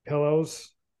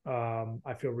pillows.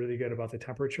 I feel really good about the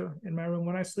temperature in my room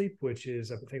when I sleep, which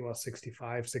is I think about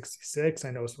 65, 66. I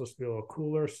know it's supposed to be a little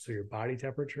cooler so your body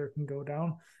temperature can go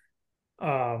down.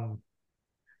 Um,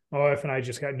 my wife and I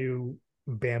just got new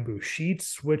bamboo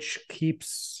sheets, which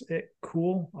keeps it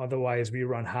cool. Otherwise, we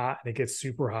run hot and it gets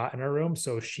super hot in our room.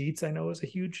 So sheets I know is a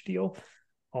huge deal.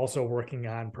 Also working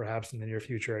on perhaps in the near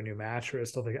future a new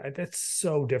mattress, stuff like that. That's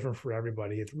so different for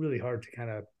everybody. It's really hard to kind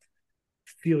of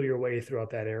feel your way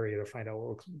throughout that area to find out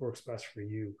what works best for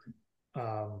you.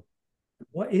 Um,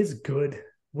 what is good?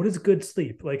 What is good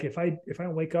sleep? Like if I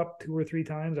wake up 2 or 3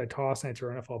 times, I toss and I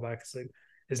turn and I fall back asleep.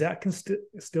 Is that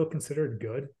still considered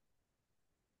good?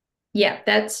 Yeah,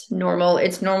 that's normal.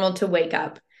 It's normal to wake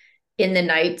up in the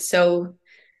night. So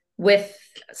with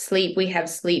sleep, we have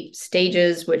sleep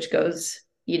stages, which goes,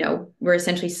 we're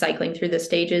essentially cycling through the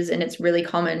stages, and it's really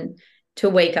common to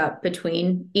wake up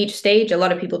between each stage. A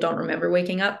lot of people don't remember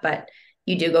waking up, but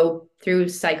you do go through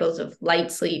cycles of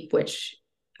light sleep, which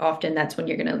often that's when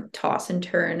you're going to toss and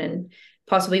turn and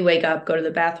possibly wake up, go to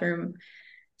the bathroom,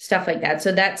 stuff like that.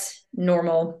 So that's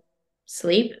normal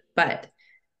sleep, but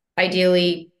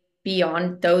ideally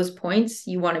beyond those points,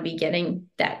 you want to be getting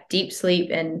that deep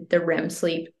sleep and the REM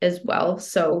sleep as well.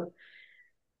 So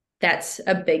that's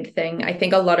a big thing. I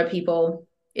think a lot of people,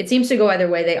 it seems to go either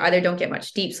way. They either don't get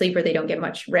much deep sleep or they don't get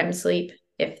much REM sleep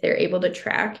if they're able to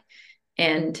track.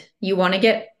 And you want to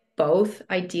get both,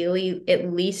 ideally,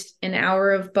 at least an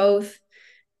hour of both.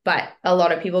 But a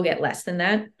lot of people get less than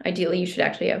that. Ideally, you should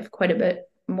actually have quite a bit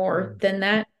more Mm. than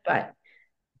that. But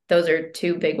those are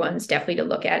two big ones definitely to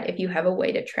look at if you have a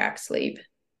way to track sleep.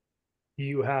 Do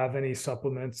you have any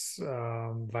supplements,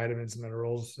 vitamins,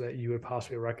 minerals that you would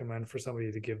possibly recommend for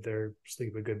somebody to give their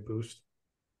sleep a good boost?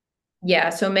 Yeah,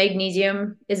 so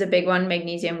magnesium is a big one.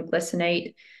 Magnesium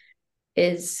glycinate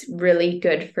is really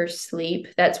good for sleep.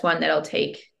 That's one that I'll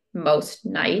take most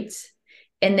nights.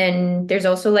 And then there's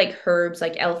also like herbs,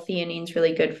 like L-theanine is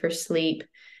really good for sleep.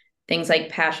 Things like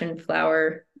passion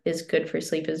flower is good for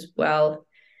sleep as well.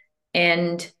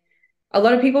 And a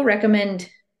lot of people recommend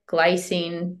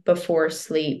glycine before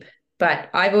sleep, but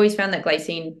I've always found that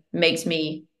glycine makes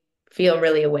me feel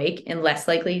really awake and less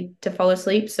likely to fall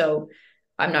asleep. So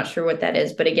I'm not sure what that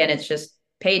is. But again, it's just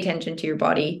pay attention to your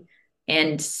body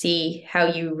and see how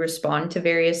you respond to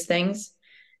various things.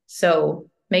 So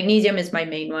magnesium is my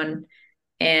main one.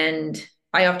 And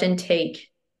I often take,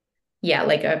 yeah,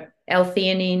 like a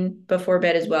L-theanine before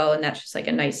bed as well. And that's just like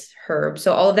a nice herb.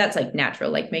 So all of that's like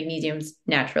natural, like magnesium's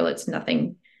natural. It's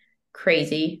nothing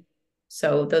crazy.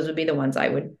 So those would be the ones I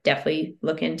would definitely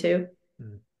look into.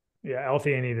 Mm. Yeah,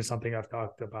 L-theanine is something I've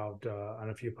talked about on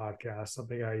a few podcasts.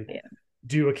 Something I Yeah.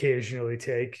 do occasionally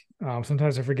take.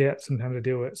 Sometimes I forget. Sometimes I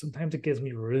do it. Sometimes it gives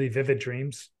me really vivid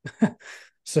dreams.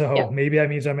 So Yeah. maybe that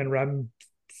means I'm in REM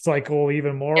cycle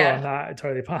even more. I'm Yeah. not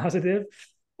entirely positive.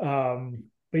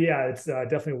 But yeah, it's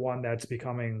definitely one that's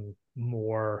becoming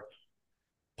more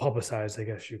publicized, I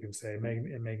guess you can say,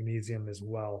 and magnesium as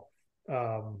well.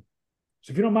 So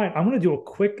if you don't mind, I'm going to do a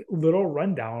quick little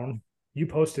rundown. You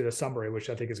posted a summary, which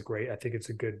I think is great. I think this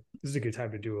is a good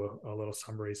time to do a little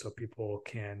summary so people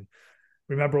can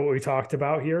remember what we talked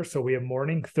about here. So we have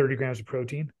morning, 30 grams of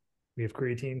protein. We have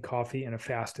creatine, coffee, and a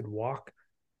fasted walk.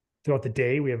 Throughout the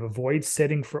day, we have avoid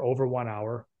sitting for over 1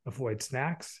 hour, avoid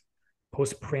snacks,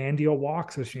 postprandial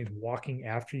walks, which means walking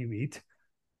after you eat,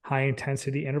 high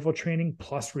intensity interval training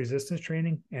plus resistance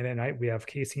training. And at night, we have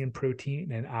casein,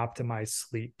 protein, and optimized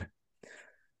sleep.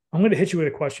 I'm going to hit you with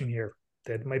a question here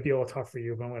that might be a little tough for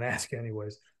you, but I'm going to ask you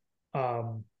anyways.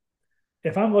 Um,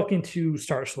 if I'm looking to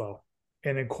start slow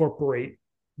and incorporate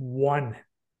one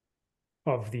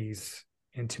of these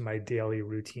into my daily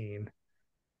routine,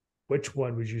 which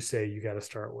one would you say you got to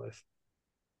start with?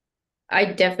 I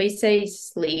definitely say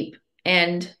sleep.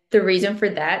 And the reason for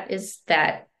that is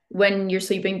that when you're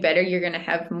sleeping better, you're going to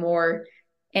have more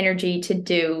energy to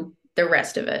do the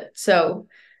rest of it. So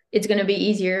it's going to be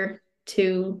easier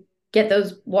to get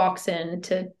those walks in,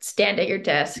 to stand at your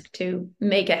desk, to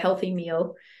make a healthy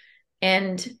meal.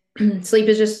 And sleep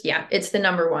is just, yeah, it's the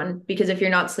number one because if you're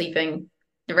not sleeping,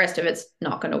 the rest of it's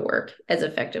not going to work as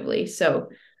effectively. So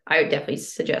I would definitely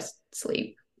suggest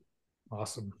sleep.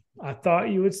 Awesome. I thought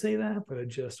you would say that, but I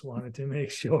just wanted to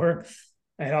make sure.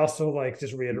 And also, like,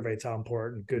 just reiterate how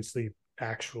important good sleep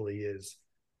actually is.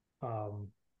 Um,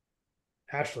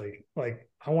 Ashley, like,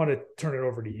 I want to turn it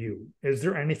over to you. Is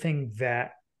there anything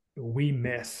that we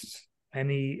missed?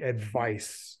 Any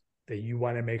advice that you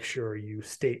want to make sure you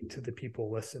state to the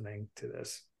people listening to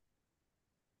this?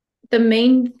 The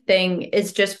main thing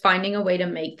is just finding a way to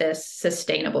make this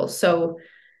sustainable. So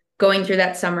going through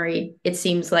that summary, it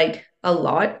seems like a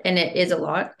lot, and it is a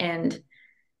lot. And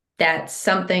that's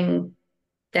something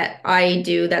that I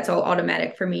do that's all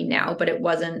automatic for me now, but it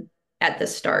wasn't at the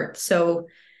start. So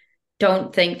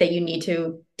don't think that you need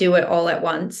to do it all at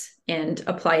once and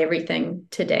apply everything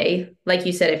today. Like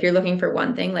you said, if you're looking for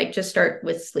one thing, like just start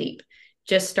with sleep.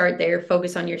 Just start there,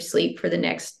 focus on your sleep for the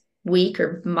next week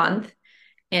or month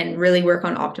and really work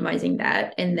on optimizing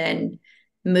that and then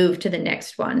move to the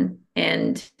next one.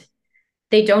 And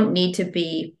they don't need to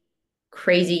be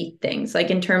crazy things. Like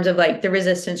in terms of like the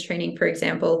resistance training, for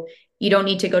example, you don't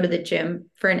need to go to the gym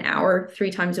for an hour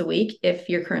 3 times a week if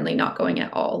you're currently not going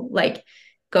at all. Like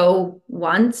go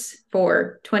once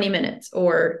for 20 minutes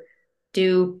or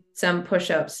do some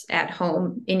push-ups at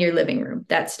home in your living room.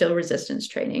 That's still resistance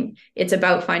training. It's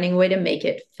about finding a way to make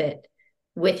it fit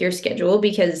with your schedule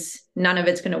because none of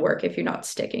it's going to work if you're not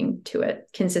sticking to it.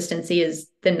 Consistency is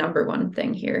the number one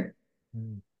thing here.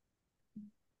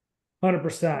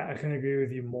 100%. I couldn't agree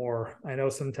with you more. I know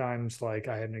sometimes, like,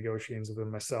 I have negotiations with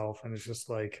myself, and it's just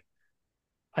like,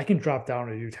 I can drop down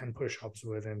and do 10 push-ups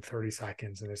within 30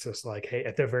 seconds. And it's just like, hey,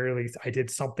 at the very least, I did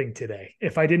something today.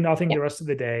 If I did nothing Yeah. the rest of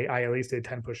the day, I at least did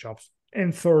 10 push-ups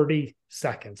in 30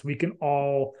 seconds. We can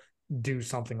all do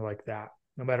something like that,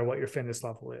 no matter what your fitness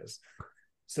level is.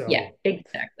 Yeah, So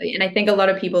exactly. And I think a lot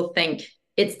of people think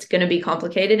it's going to be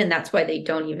complicated and that's why they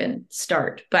don't even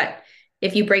start. But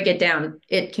if you break it down,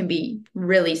 it can be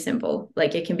really simple.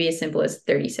 Like it can be as simple as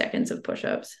 30 seconds of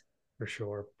push-ups. for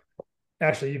sure.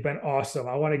 Ashley, you've been awesome.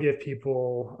 I want to give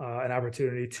people an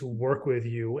opportunity to work with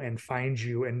you and find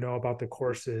you and know about the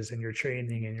courses and your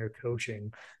training and your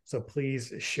coaching. So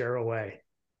please share away.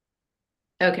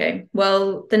 Okay.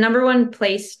 Well, the number one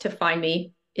place to find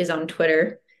me is on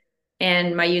Twitter.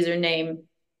 And my username,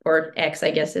 or X, I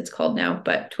guess it's called now,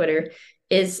 but Twitter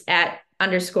is at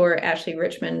underscore Ashley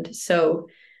Richmond. So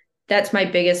that's my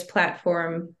biggest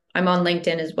platform. I'm on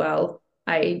LinkedIn as well.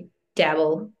 I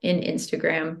dabble in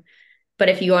Instagram. But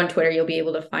if you go on Twitter, you'll be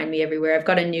able to find me everywhere. I've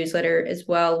got a newsletter as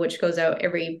well, which goes out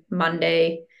every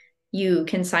Monday. You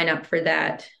can sign up for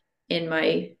that in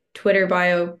my Twitter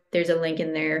bio. There's a link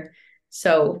in there.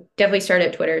 So definitely start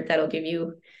at Twitter. That'll give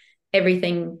you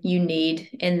everything you need.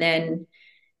 And then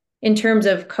in terms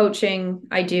of coaching,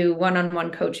 I do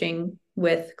one-on-one coaching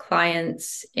with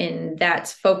clients, and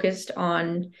that's focused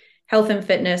on health and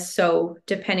fitness. So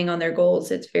depending on their goals,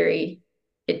 it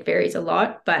varies a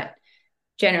lot, but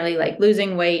generally like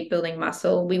losing weight, building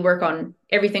muscle. We work on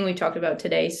everything we talked about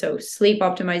today. So sleep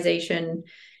optimization,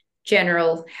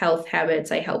 general health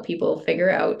habits. I help people figure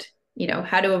out,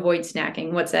 how to avoid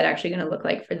snacking. What's that actually going to look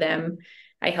like for them?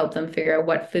 I help them figure out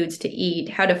what foods to eat,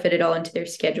 how to fit it all into their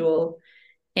schedule,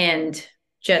 and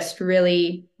just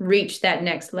really reach that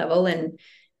next level. And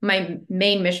my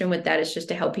main mission with that is just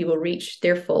to help people reach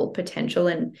their full potential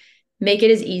and make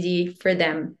it as easy for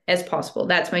them as possible.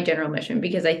 That's my general mission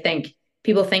because I think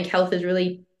people think health is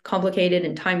really complicated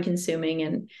and time consuming,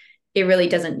 and it really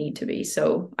doesn't need to be.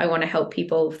 So I want to help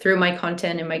people through my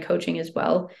content and my coaching as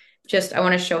well. Just I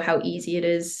want to show how easy it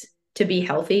is to be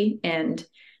healthy and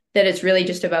that it's really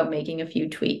just about making a few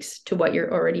tweaks to what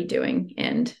you're already doing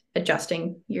and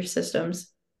adjusting your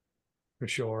systems. For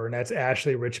sure. And that's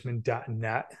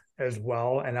ashleyrich.net as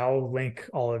well. And I'll link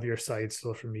all of your sites,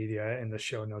 social media in the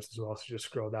show notes as well. So just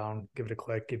scroll down, give it a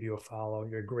click, give you a follow.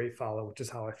 You're a great follow, which is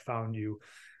how I found you.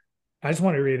 I just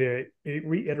want to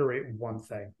reiterate one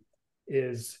thing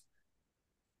is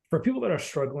for people that are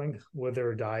struggling with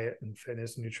their diet and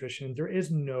fitness and nutrition, there is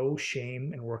no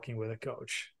shame in working with a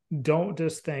coach. Don't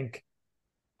just think,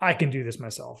 I can do this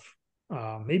myself.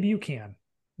 Maybe you can,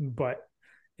 but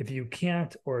if you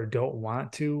can't or don't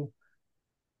want to,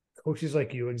 coaches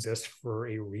like you exist for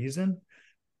a reason.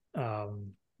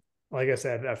 Like I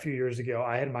said, a few years ago,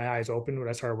 I had my eyes open when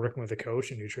I started working with a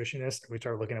coach and nutritionist. We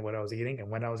started looking at what I was eating and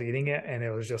when I was eating it. And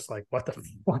it was just like, what the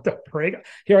frig?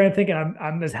 Here I am thinking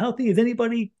I'm as healthy as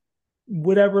anybody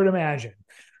would ever imagine.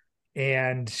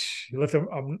 And you lift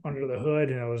them under the hood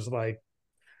and it was like,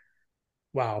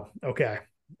 wow, okay.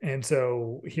 And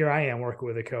so here I am working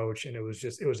with a coach, and it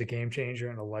was a game changer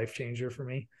and a life changer for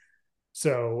me.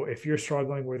 So if you're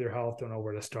struggling with your health, don't know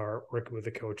where to start, working with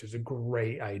a coach is a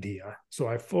great idea. So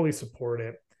I fully support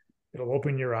it. It'll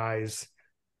open your eyes.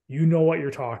 You know what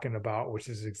you're talking about, which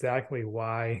is exactly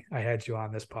why I had you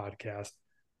on this podcast.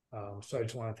 So I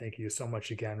just want to thank you so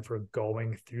much again for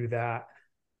going through that.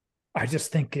 I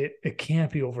just think it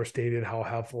can't be overstated how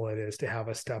helpful it is to have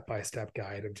a step-by-step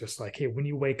guide of just like, hey, when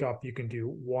you wake up, you can do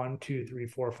 1, 2, 3,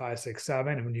 4, 5, 6,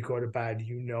 7. And when you go to bed,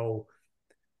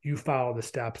 you follow the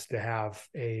steps to have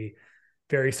a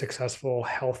very successful,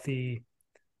 healthy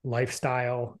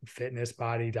lifestyle, fitness,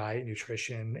 body, diet,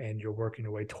 nutrition, and you're working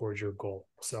your way towards your goal.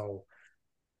 So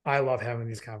I love having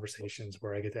these conversations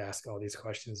where I get to ask all these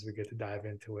questions. We get to dive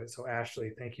into it. So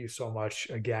Ashley, thank you so much.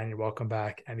 Again, you're welcome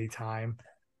back anytime.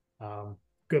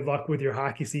 Good luck with your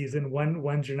hockey season.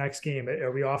 When's your next game?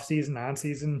 Are we off season, on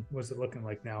season? What's it looking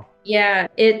like now? Yeah,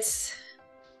 it's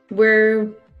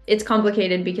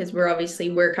complicated because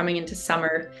we're coming into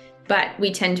summer, but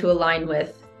we tend to align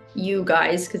with you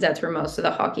guys because that's where most of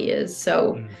the hockey is.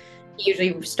 So it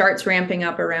usually starts ramping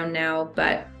up around now,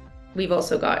 but we've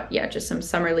also got, just some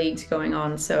summer leagues going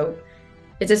on. So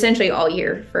it's essentially all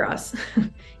year for us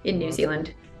in New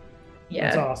Zealand.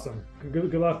 Yeah. That's awesome.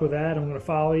 Good luck with that. I'm going to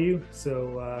follow you.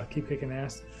 So keep kicking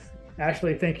ass.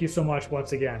 Ashley, thank you so much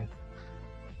once again.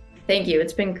 Thank you.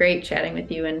 It's been great chatting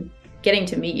with you and getting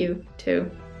to meet you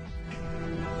too.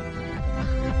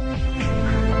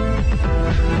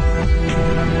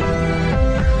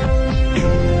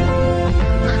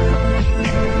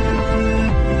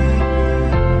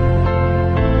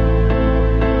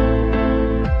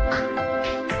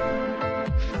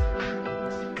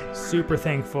 Super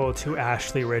thankful to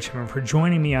Ashley Richmond for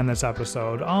joining me on this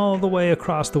episode all the way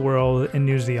across the world in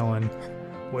New Zealand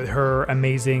with her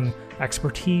amazing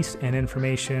expertise and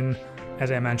information.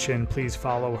 As I mentioned, please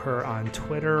follow her on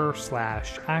Twitter/X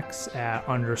at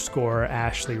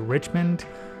 _Ashley Richmond.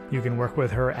 You can work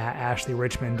with her at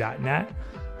ashleyricmond.net.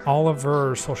 All of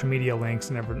her social media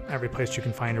links and every place you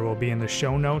can find her will be in the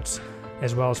show notes,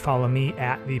 as well as follow me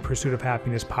at the Pursuit of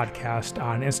Happiness podcast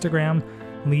on Instagram.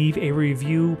 Leave a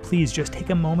review. Please just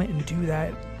take a moment and do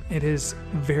that. It is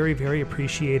very, very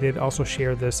appreciated. Also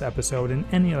share this episode and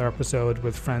any other episode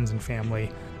with friends and family.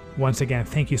 Once again,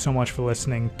 thank you so much for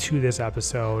listening to this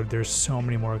episode. There's so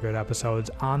many more good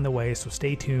episodes on the way, so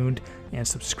stay tuned and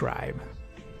subscribe.